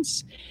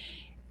insurance,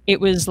 it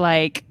was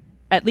like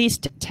at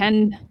least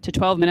 10 to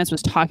 12 minutes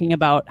was talking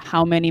about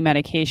how many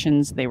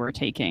medications they were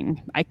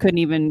taking. I couldn't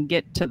even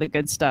get to the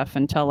good stuff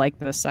until like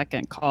the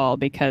second call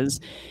because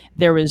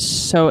they were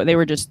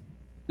just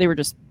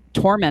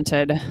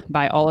tormented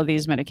by all of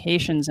these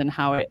medications and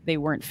how they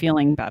weren't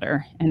feeling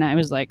better. And I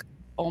was like,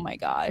 oh my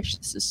gosh,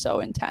 this is so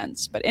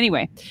intense. But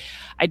anyway,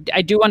 I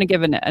do want to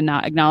give an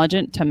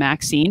acknowledgement to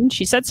Maxine.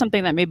 She said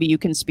something that maybe you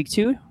can speak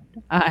to.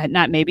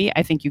 Not maybe,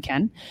 I think you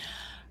can.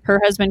 Her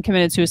husband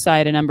committed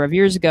suicide a number of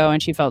years ago,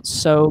 and she felt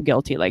so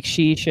guilty, like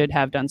she should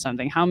have done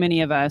something. How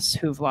many of us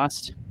who've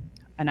lost,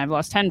 and I've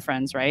lost 10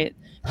 friends, right?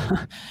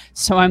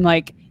 So I'm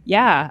like,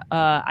 yeah,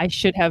 I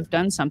should have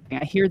done something.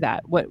 I hear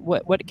that.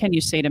 What can you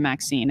say to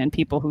Maxine and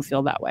people who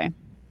feel that way?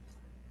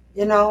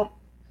 You know,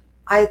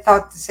 I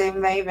thought the same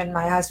way when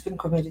my husband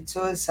committed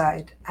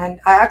suicide. And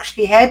I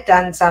actually had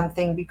done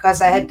something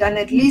because I had done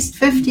at least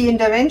 50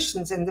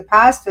 interventions in the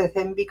past with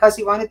him because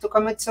he wanted to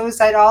commit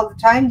suicide all the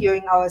time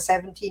during our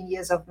 17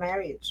 years of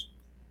marriage.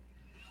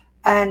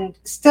 And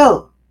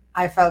still,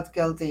 I felt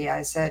guilty.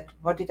 I said,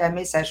 what did I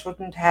miss? I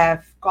shouldn't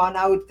have gone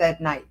out that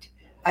night.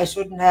 I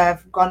shouldn't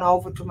have gone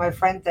over to my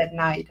friend that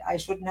night. I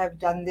shouldn't have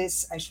done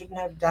this. I shouldn't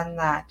have done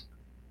that.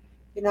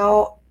 You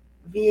know,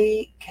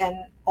 we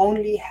can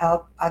only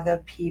help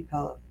other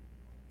people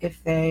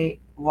if they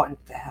want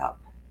the help,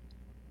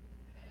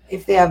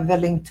 if they are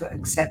willing to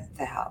accept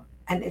the help.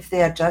 And if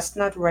they are just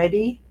not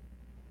ready,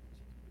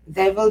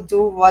 they will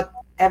do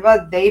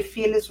whatever they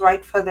feel is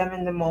right for them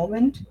in the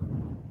moment.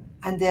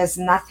 And there's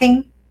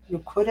nothing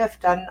you could have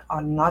done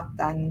or not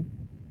done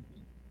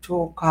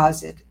to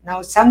cause it.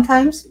 Now,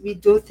 sometimes we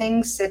do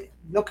things that,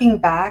 looking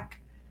back,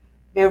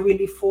 were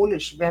really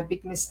foolish, were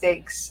big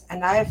mistakes.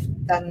 And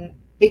I've done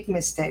big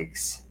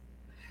mistakes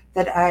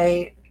that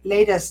I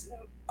later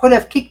could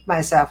have kicked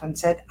myself and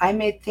said, I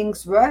made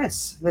things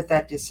worse with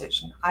that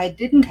decision. I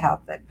didn't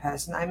help that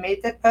person. I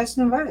made that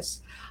person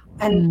worse.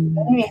 And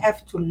then we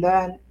have to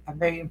learn a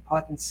very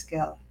important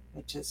skill,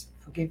 which is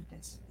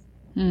forgiveness.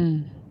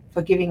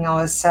 forgiving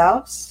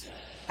ourselves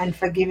and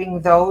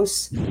forgiving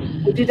those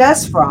who did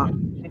us wrong,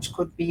 which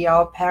could be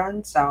our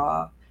parents,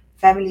 our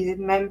family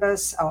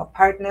members, our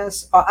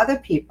partners, or other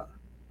people.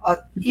 Or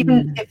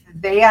even Mhm. if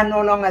they are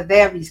no longer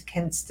there, we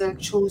can still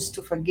choose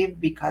to forgive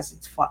because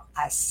it's for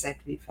us that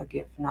we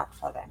forgive, not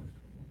for them.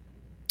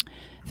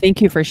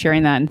 Thank you for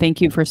sharing that. And thank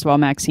you, first of all,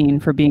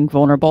 Maxine, for being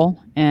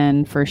vulnerable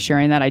and for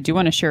sharing that. I do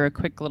want to share a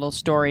quick little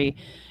story,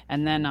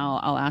 and then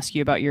I'll ask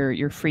you about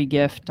your free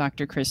gift,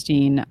 Dr.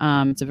 Christine.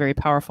 It's a very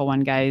powerful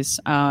one, guys.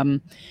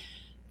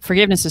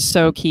 Forgiveness is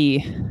so key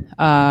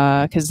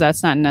because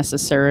that's not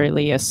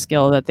necessarily a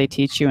skill that they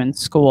teach you in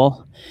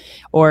school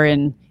or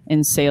in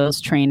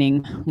sales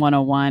training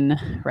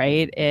 101,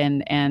 right?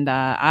 And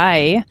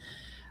I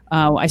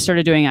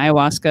started doing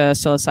ayahuasca,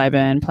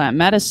 psilocybin, plant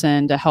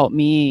medicine to help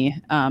me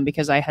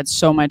because I had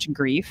so much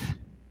grief,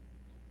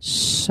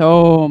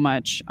 so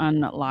much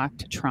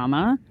unlocked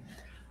trauma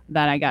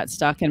that I got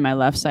stuck in my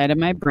left side of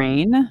my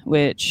brain,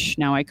 which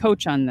now I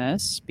coach on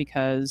this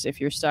because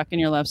if you're stuck in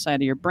your left side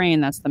of your brain,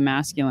 that's the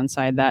masculine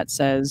side that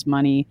says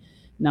money,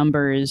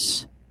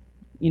 numbers,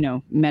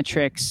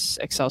 metrics,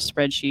 Excel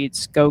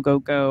spreadsheets, go, go,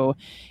 go.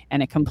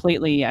 And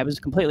I was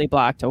completely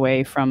blocked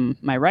away from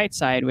my right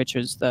side, which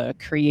was the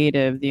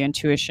creative, the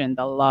intuition,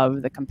 the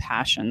love, the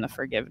compassion, the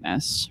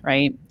forgiveness,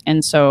 right?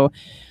 And so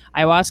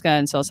ayahuasca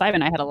and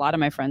psilocybin, I had a lot of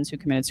my friends who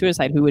committed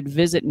suicide who would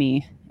visit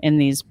me in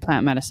these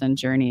plant medicine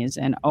journeys.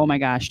 And oh my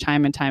gosh,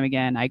 time and time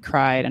again, I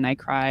cried and I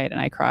cried and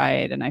I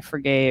cried and I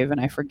forgave and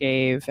I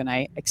forgave and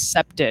I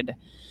accepted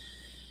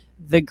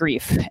the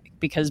grief.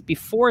 Because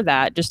before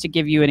that, just to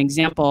give you an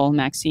example,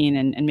 Maxine,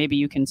 and maybe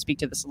you can speak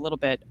to this a little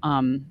bit,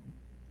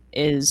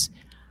 is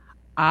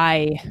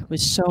I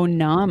was so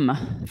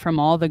numb from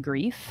all the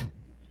grief.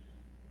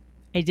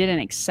 I didn't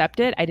accept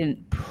it. I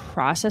didn't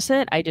process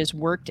it. I just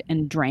worked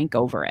and drank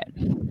over it.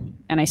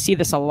 And I see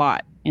this a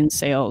lot in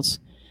sales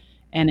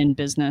and in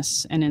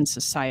business and in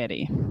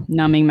society,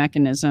 numbing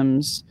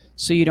mechanisms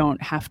so you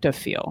don't have to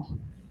feel.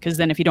 Because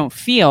then if you don't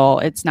feel,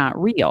 it's not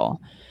real.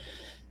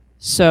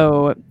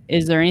 So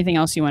is there anything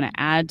else you want to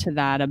add to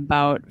that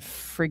about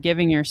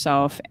forgiving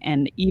yourself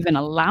and even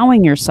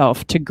allowing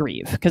yourself to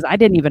grieve? Because I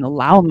didn't even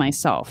allow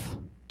myself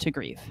to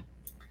grieve.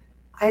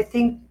 I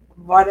think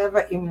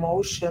whatever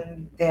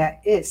emotion there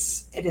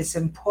is, it is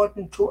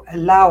important to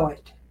allow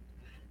it.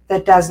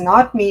 That does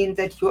not mean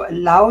that you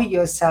allow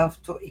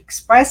yourself to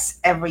express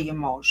every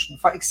emotion.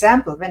 For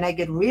example, when I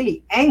get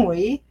really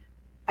angry,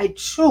 I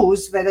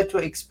choose whether to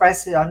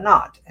express it or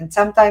not. And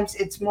sometimes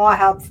it's more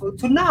helpful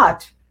to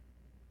not.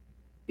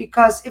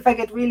 Because if I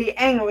get really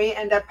angry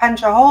and I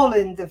punch a hole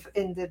in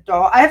the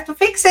door, I have to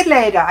fix it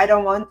later. I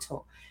don't want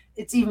to.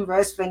 It's even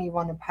worse when you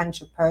want to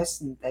punch a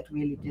person that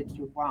really did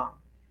you wrong.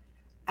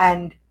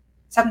 And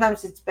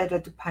sometimes it's better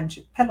to punch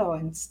a pillow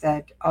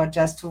instead, or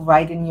just to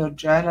write in your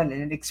journal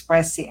and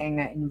express the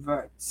anger in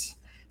words.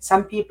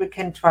 Some people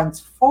can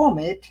transform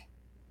it,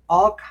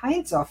 all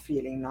kinds of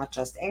feeling, not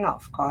just anger,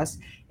 of course,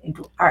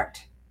 into art.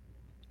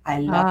 I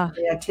love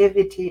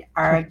creativity,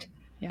 art.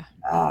 Yeah.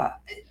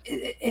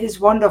 It is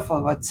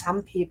wonderful what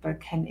some people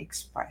can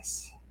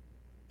express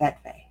that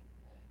way.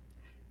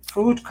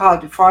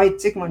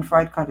 Sigmund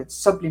Freud called it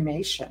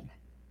sublimation,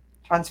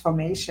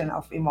 transformation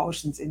of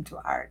emotions into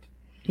art.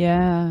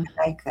 Yeah.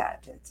 I like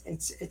that.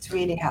 It's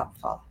really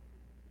helpful.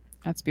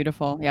 That's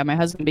beautiful. Yeah, my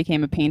husband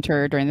became a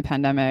painter during the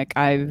pandemic.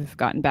 I've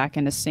gotten back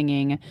into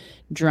singing,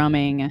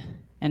 drumming,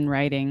 and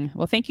writing.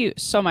 Well, thank you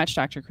so much,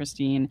 Dr.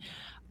 Christine.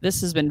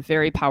 This has been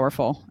very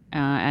powerful.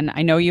 And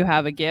I know you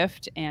have a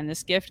gift, and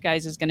this gift,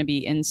 guys, is going to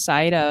be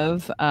inside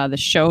of the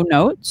show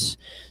notes.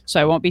 So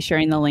I won't be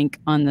sharing the link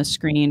on the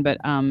screen, but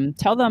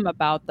tell them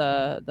about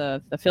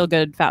the Feel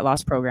Good Fat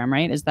Loss Program,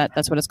 right?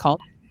 That's what it's called?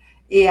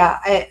 Yeah,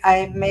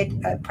 I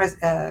made a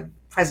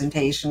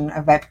presentation,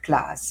 a web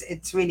class.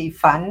 It's really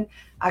fun.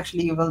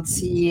 Actually, you will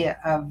see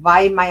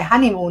why my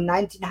honeymoon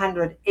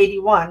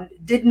 1981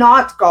 did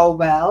not go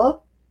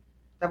well.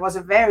 There was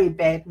a very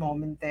bad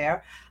moment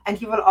there.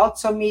 And you will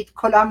also meet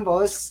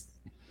Columbus.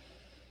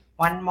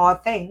 One more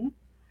thing,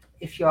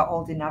 if you're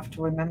old enough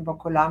to remember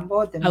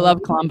Columbo. I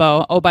love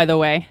Columbo. Oh, by the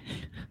way.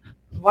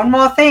 One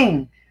more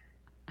thing.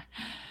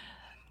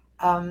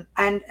 And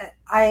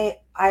I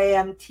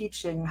am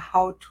teaching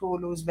how to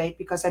lose weight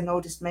because I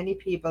noticed many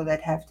people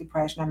that have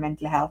depression or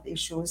mental health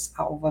issues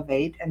are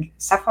overweight and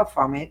suffer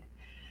from it.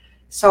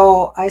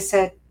 So I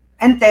said,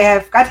 and they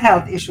have gut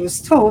health issues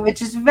too,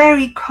 which is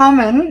very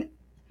common.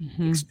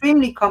 Mm-hmm.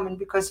 Extremely common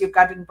because your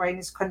gut and brain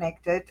is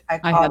connected. I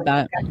call it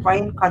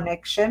gut-brain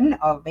connection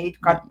or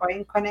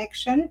weight-gut-brain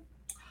connection.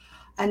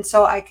 And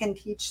so I can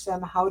teach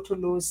them how to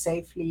lose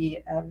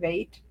safely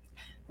weight,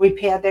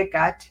 repair their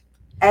gut,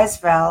 as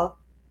well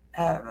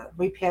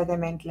repair their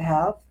mental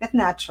health with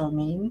natural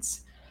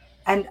means.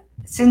 And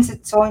since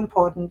it's so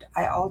important,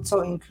 I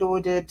also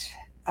included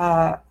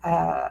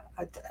a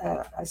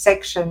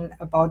section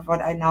about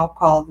what I now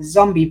call the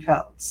zombie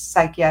pills,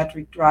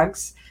 psychiatric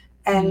drugs,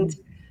 and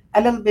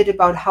a little bit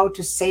about how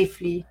to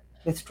safely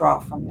withdraw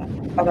from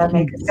them. But I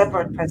make a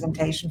separate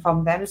presentation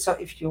from them. So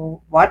if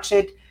you watch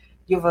it,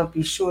 you will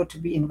be sure to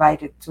be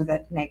invited to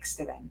that next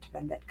event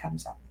when that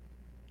comes up.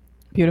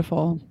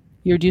 Beautiful.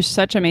 You do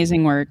such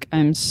amazing work.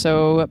 I'm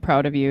so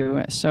proud of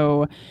you.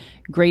 So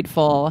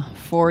grateful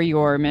for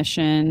your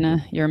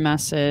mission, your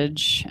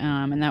message,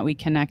 and that we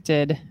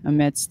connected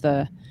amidst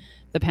the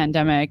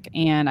pandemic.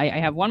 And I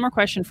have one more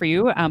question for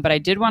you, but I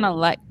did want to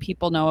let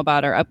people know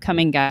about our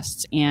upcoming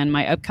guests and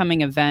my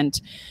upcoming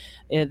event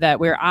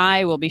where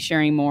I will be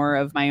sharing more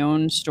of my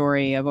own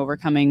story of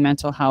overcoming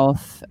mental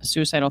health,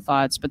 suicidal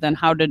thoughts, but then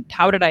how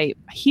did I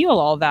heal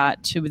all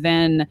that to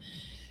then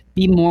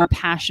be more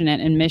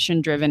passionate and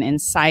mission driven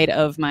inside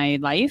of my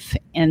life.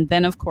 And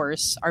then, of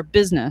course, our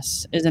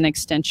business is an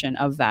extension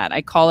of that.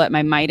 I call it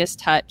my Midas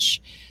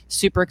Touch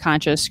Super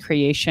Conscious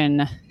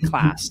Creation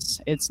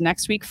class. It's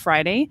next week,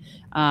 Friday,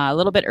 a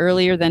little bit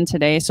earlier than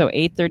today. So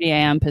 8:30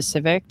 a.m.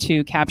 Pacific,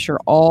 to capture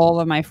all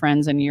of my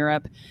friends in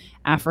Europe,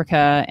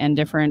 Africa, and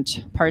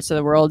different parts of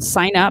the world.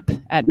 Sign up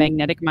at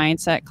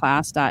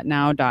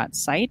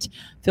magneticmindsetclass.now.site.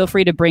 Feel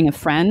free to bring a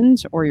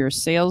friend or your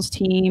sales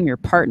team, your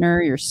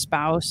partner, your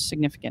spouse,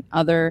 significant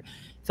other.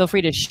 Feel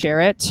free to share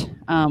it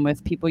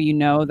with people you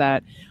know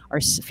that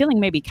are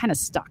feeling maybe kind of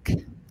stuck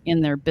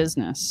in their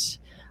business.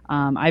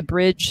 I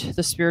bridge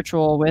the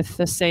spiritual with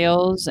the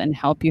sales and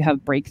help you have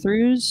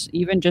breakthroughs.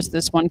 Even just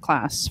this one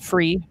class,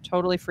 free,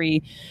 totally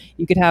free.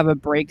 You could have a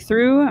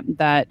breakthrough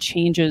that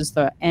changes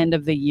the end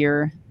of the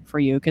year for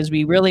you, because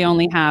we really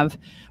only have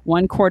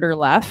one quarter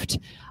left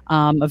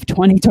of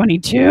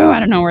 2022.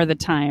 I don't know where the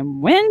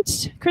time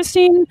went,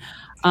 Christine,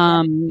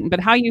 but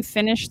how you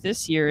finish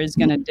this year is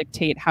going to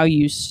dictate how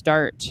you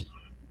start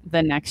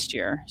the next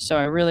year. So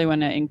I really want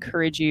to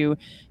encourage you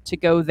to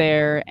go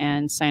there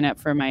and sign up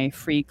for my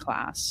free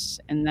class.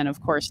 And then,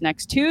 of course,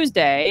 next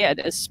Tuesday,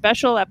 a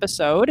special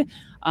episode,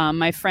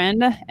 my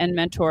friend and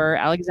mentor,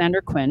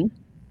 Alexander Quinn,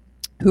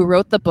 who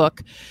wrote the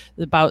book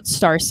about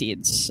star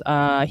seeds.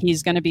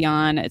 He's going to be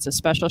on. It's a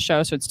special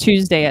show, so it's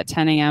Tuesday at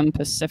 10 a.m.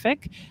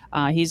 Pacific.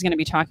 He's going to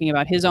be talking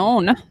about his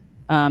own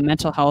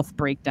mental health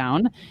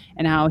breakdown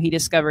and how he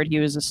discovered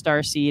he was a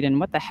star seed, and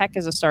what the heck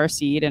is a star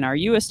seed, and are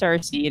you a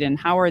star seed, and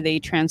how are they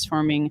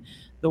transforming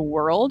the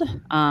world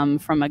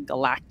from a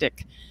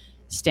galactic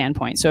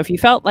standpoint. So if you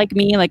felt like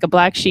me, like a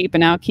black sheep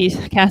and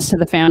outcast of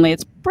the family,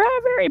 it's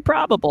very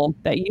probable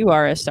that you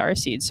are a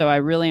starseed. So I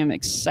really am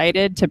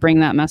excited to bring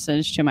that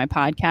message to my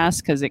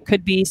podcast, because it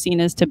could be seen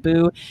as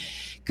taboo,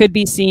 could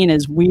be seen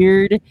as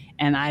weird,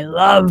 and I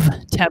love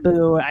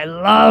taboo. I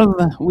love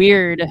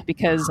weird,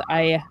 because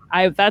I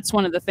that's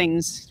one of the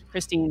things,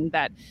 Christine,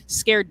 that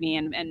scared me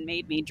and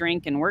made me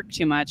drink and work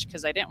too much,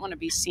 because I didn't want to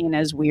be seen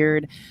as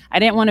weird. I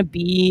didn't want to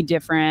be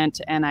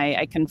different, and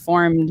I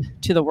conformed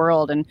to the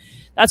world. And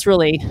that's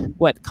really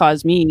what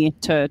caused me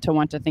to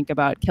want to think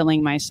about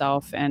killing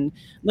myself. And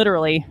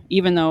literally,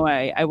 even though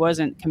I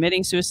wasn't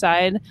committing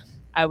suicide,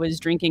 I was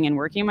drinking and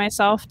working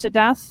myself to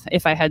death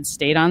if I had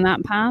stayed on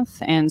that path.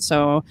 And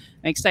so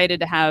I'm excited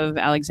to have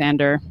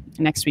Alexander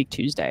next week,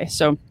 Tuesday.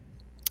 So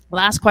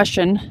last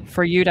question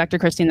for you, Dr.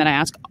 Christine, that I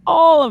ask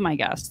all of my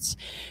guests.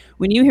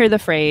 When you hear the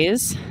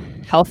phrase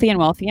healthy and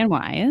wealthy and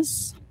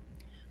wise,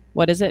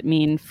 what does it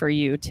mean for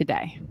you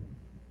today?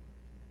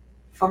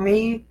 For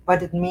me,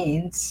 what it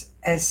means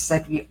is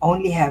that we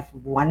only have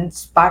one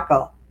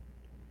sparkle,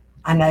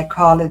 and I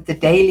call it the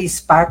daily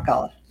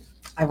sparkle.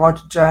 I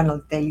wrote a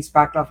journal, Daily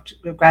Sparkle of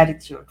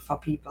Gratitude, for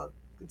people.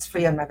 It's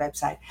free on my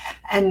website.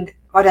 And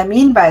what I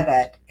mean by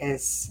that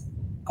is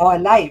our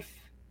life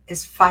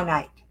is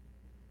finite.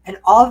 And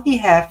all we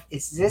have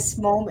is this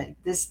moment,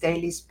 this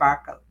daily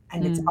sparkle.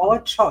 And it's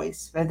our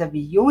choice whether we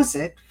use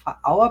it for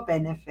our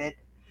benefit,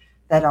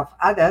 that of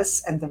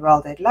others and the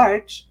world at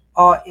large,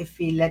 or if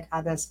we let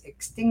others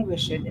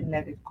extinguish it and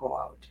let it go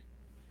out.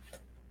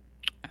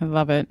 I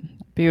love it.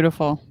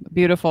 Beautiful,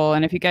 beautiful.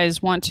 And if you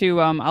guys want to,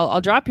 I'll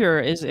drop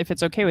if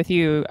it's okay with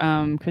you,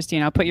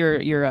 Christine, I'll put your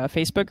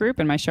Facebook group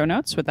in my show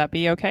notes. Would that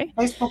be okay?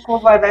 Facebook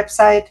group, my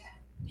website.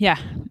 Yeah.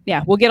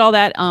 We'll get all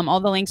that,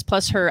 all the links,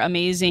 plus her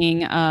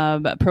amazing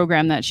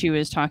program that she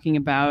was talking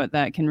about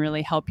that can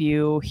really help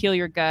you heal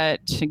your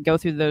gut, to go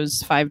through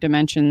those 5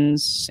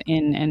 dimensions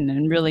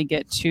and really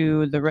get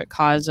to the root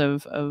cause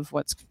of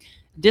what's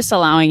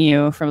disallowing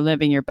you from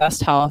living your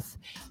best health,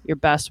 your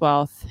best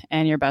wealth,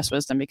 and your best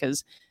wisdom,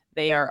 because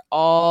they are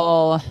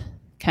all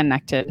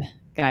connected,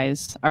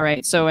 guys. All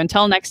right. So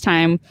until next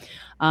time,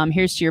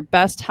 here's to your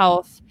best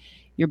health,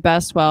 your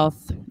best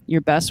wealth,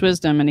 your best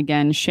wisdom. And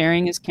again,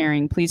 sharing is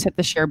caring. Please hit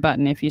the share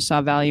button if you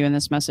saw value in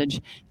this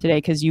message today,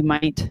 because you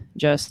might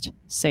just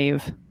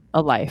save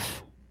a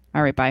life.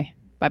 All right. Bye.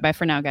 Bye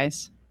for now,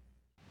 guys.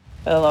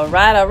 Well, all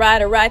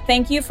right.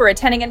 Thank you for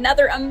attending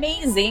another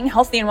amazing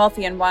Healthy and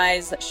Wealthy and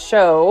Wise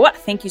show.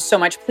 Thank you so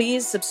much.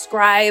 Please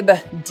subscribe,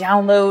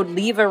 download,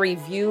 leave a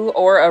review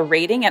or a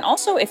rating. And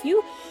also, if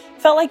you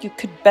felt like you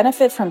could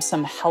benefit from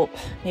some help,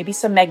 maybe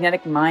some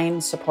magnetic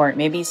mind support,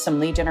 maybe some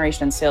lead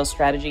generation and sales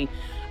strategy,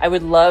 I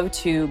would love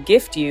to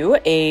gift you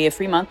a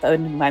free month of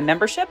my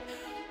membership,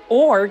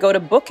 or go to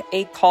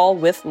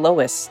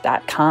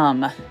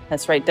bookacallwithlois.com.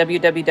 That's right,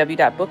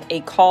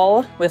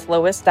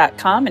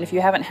 www.bookacallwithlois.com. And if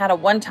you haven't had a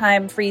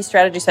one-time free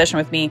strategy session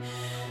with me,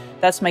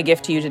 that's my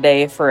gift to you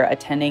today for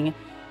attending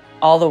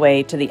all the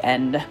way to the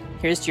end.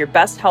 Here's to your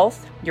best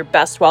health, your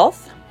best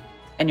wealth,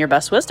 and your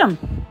best wisdom.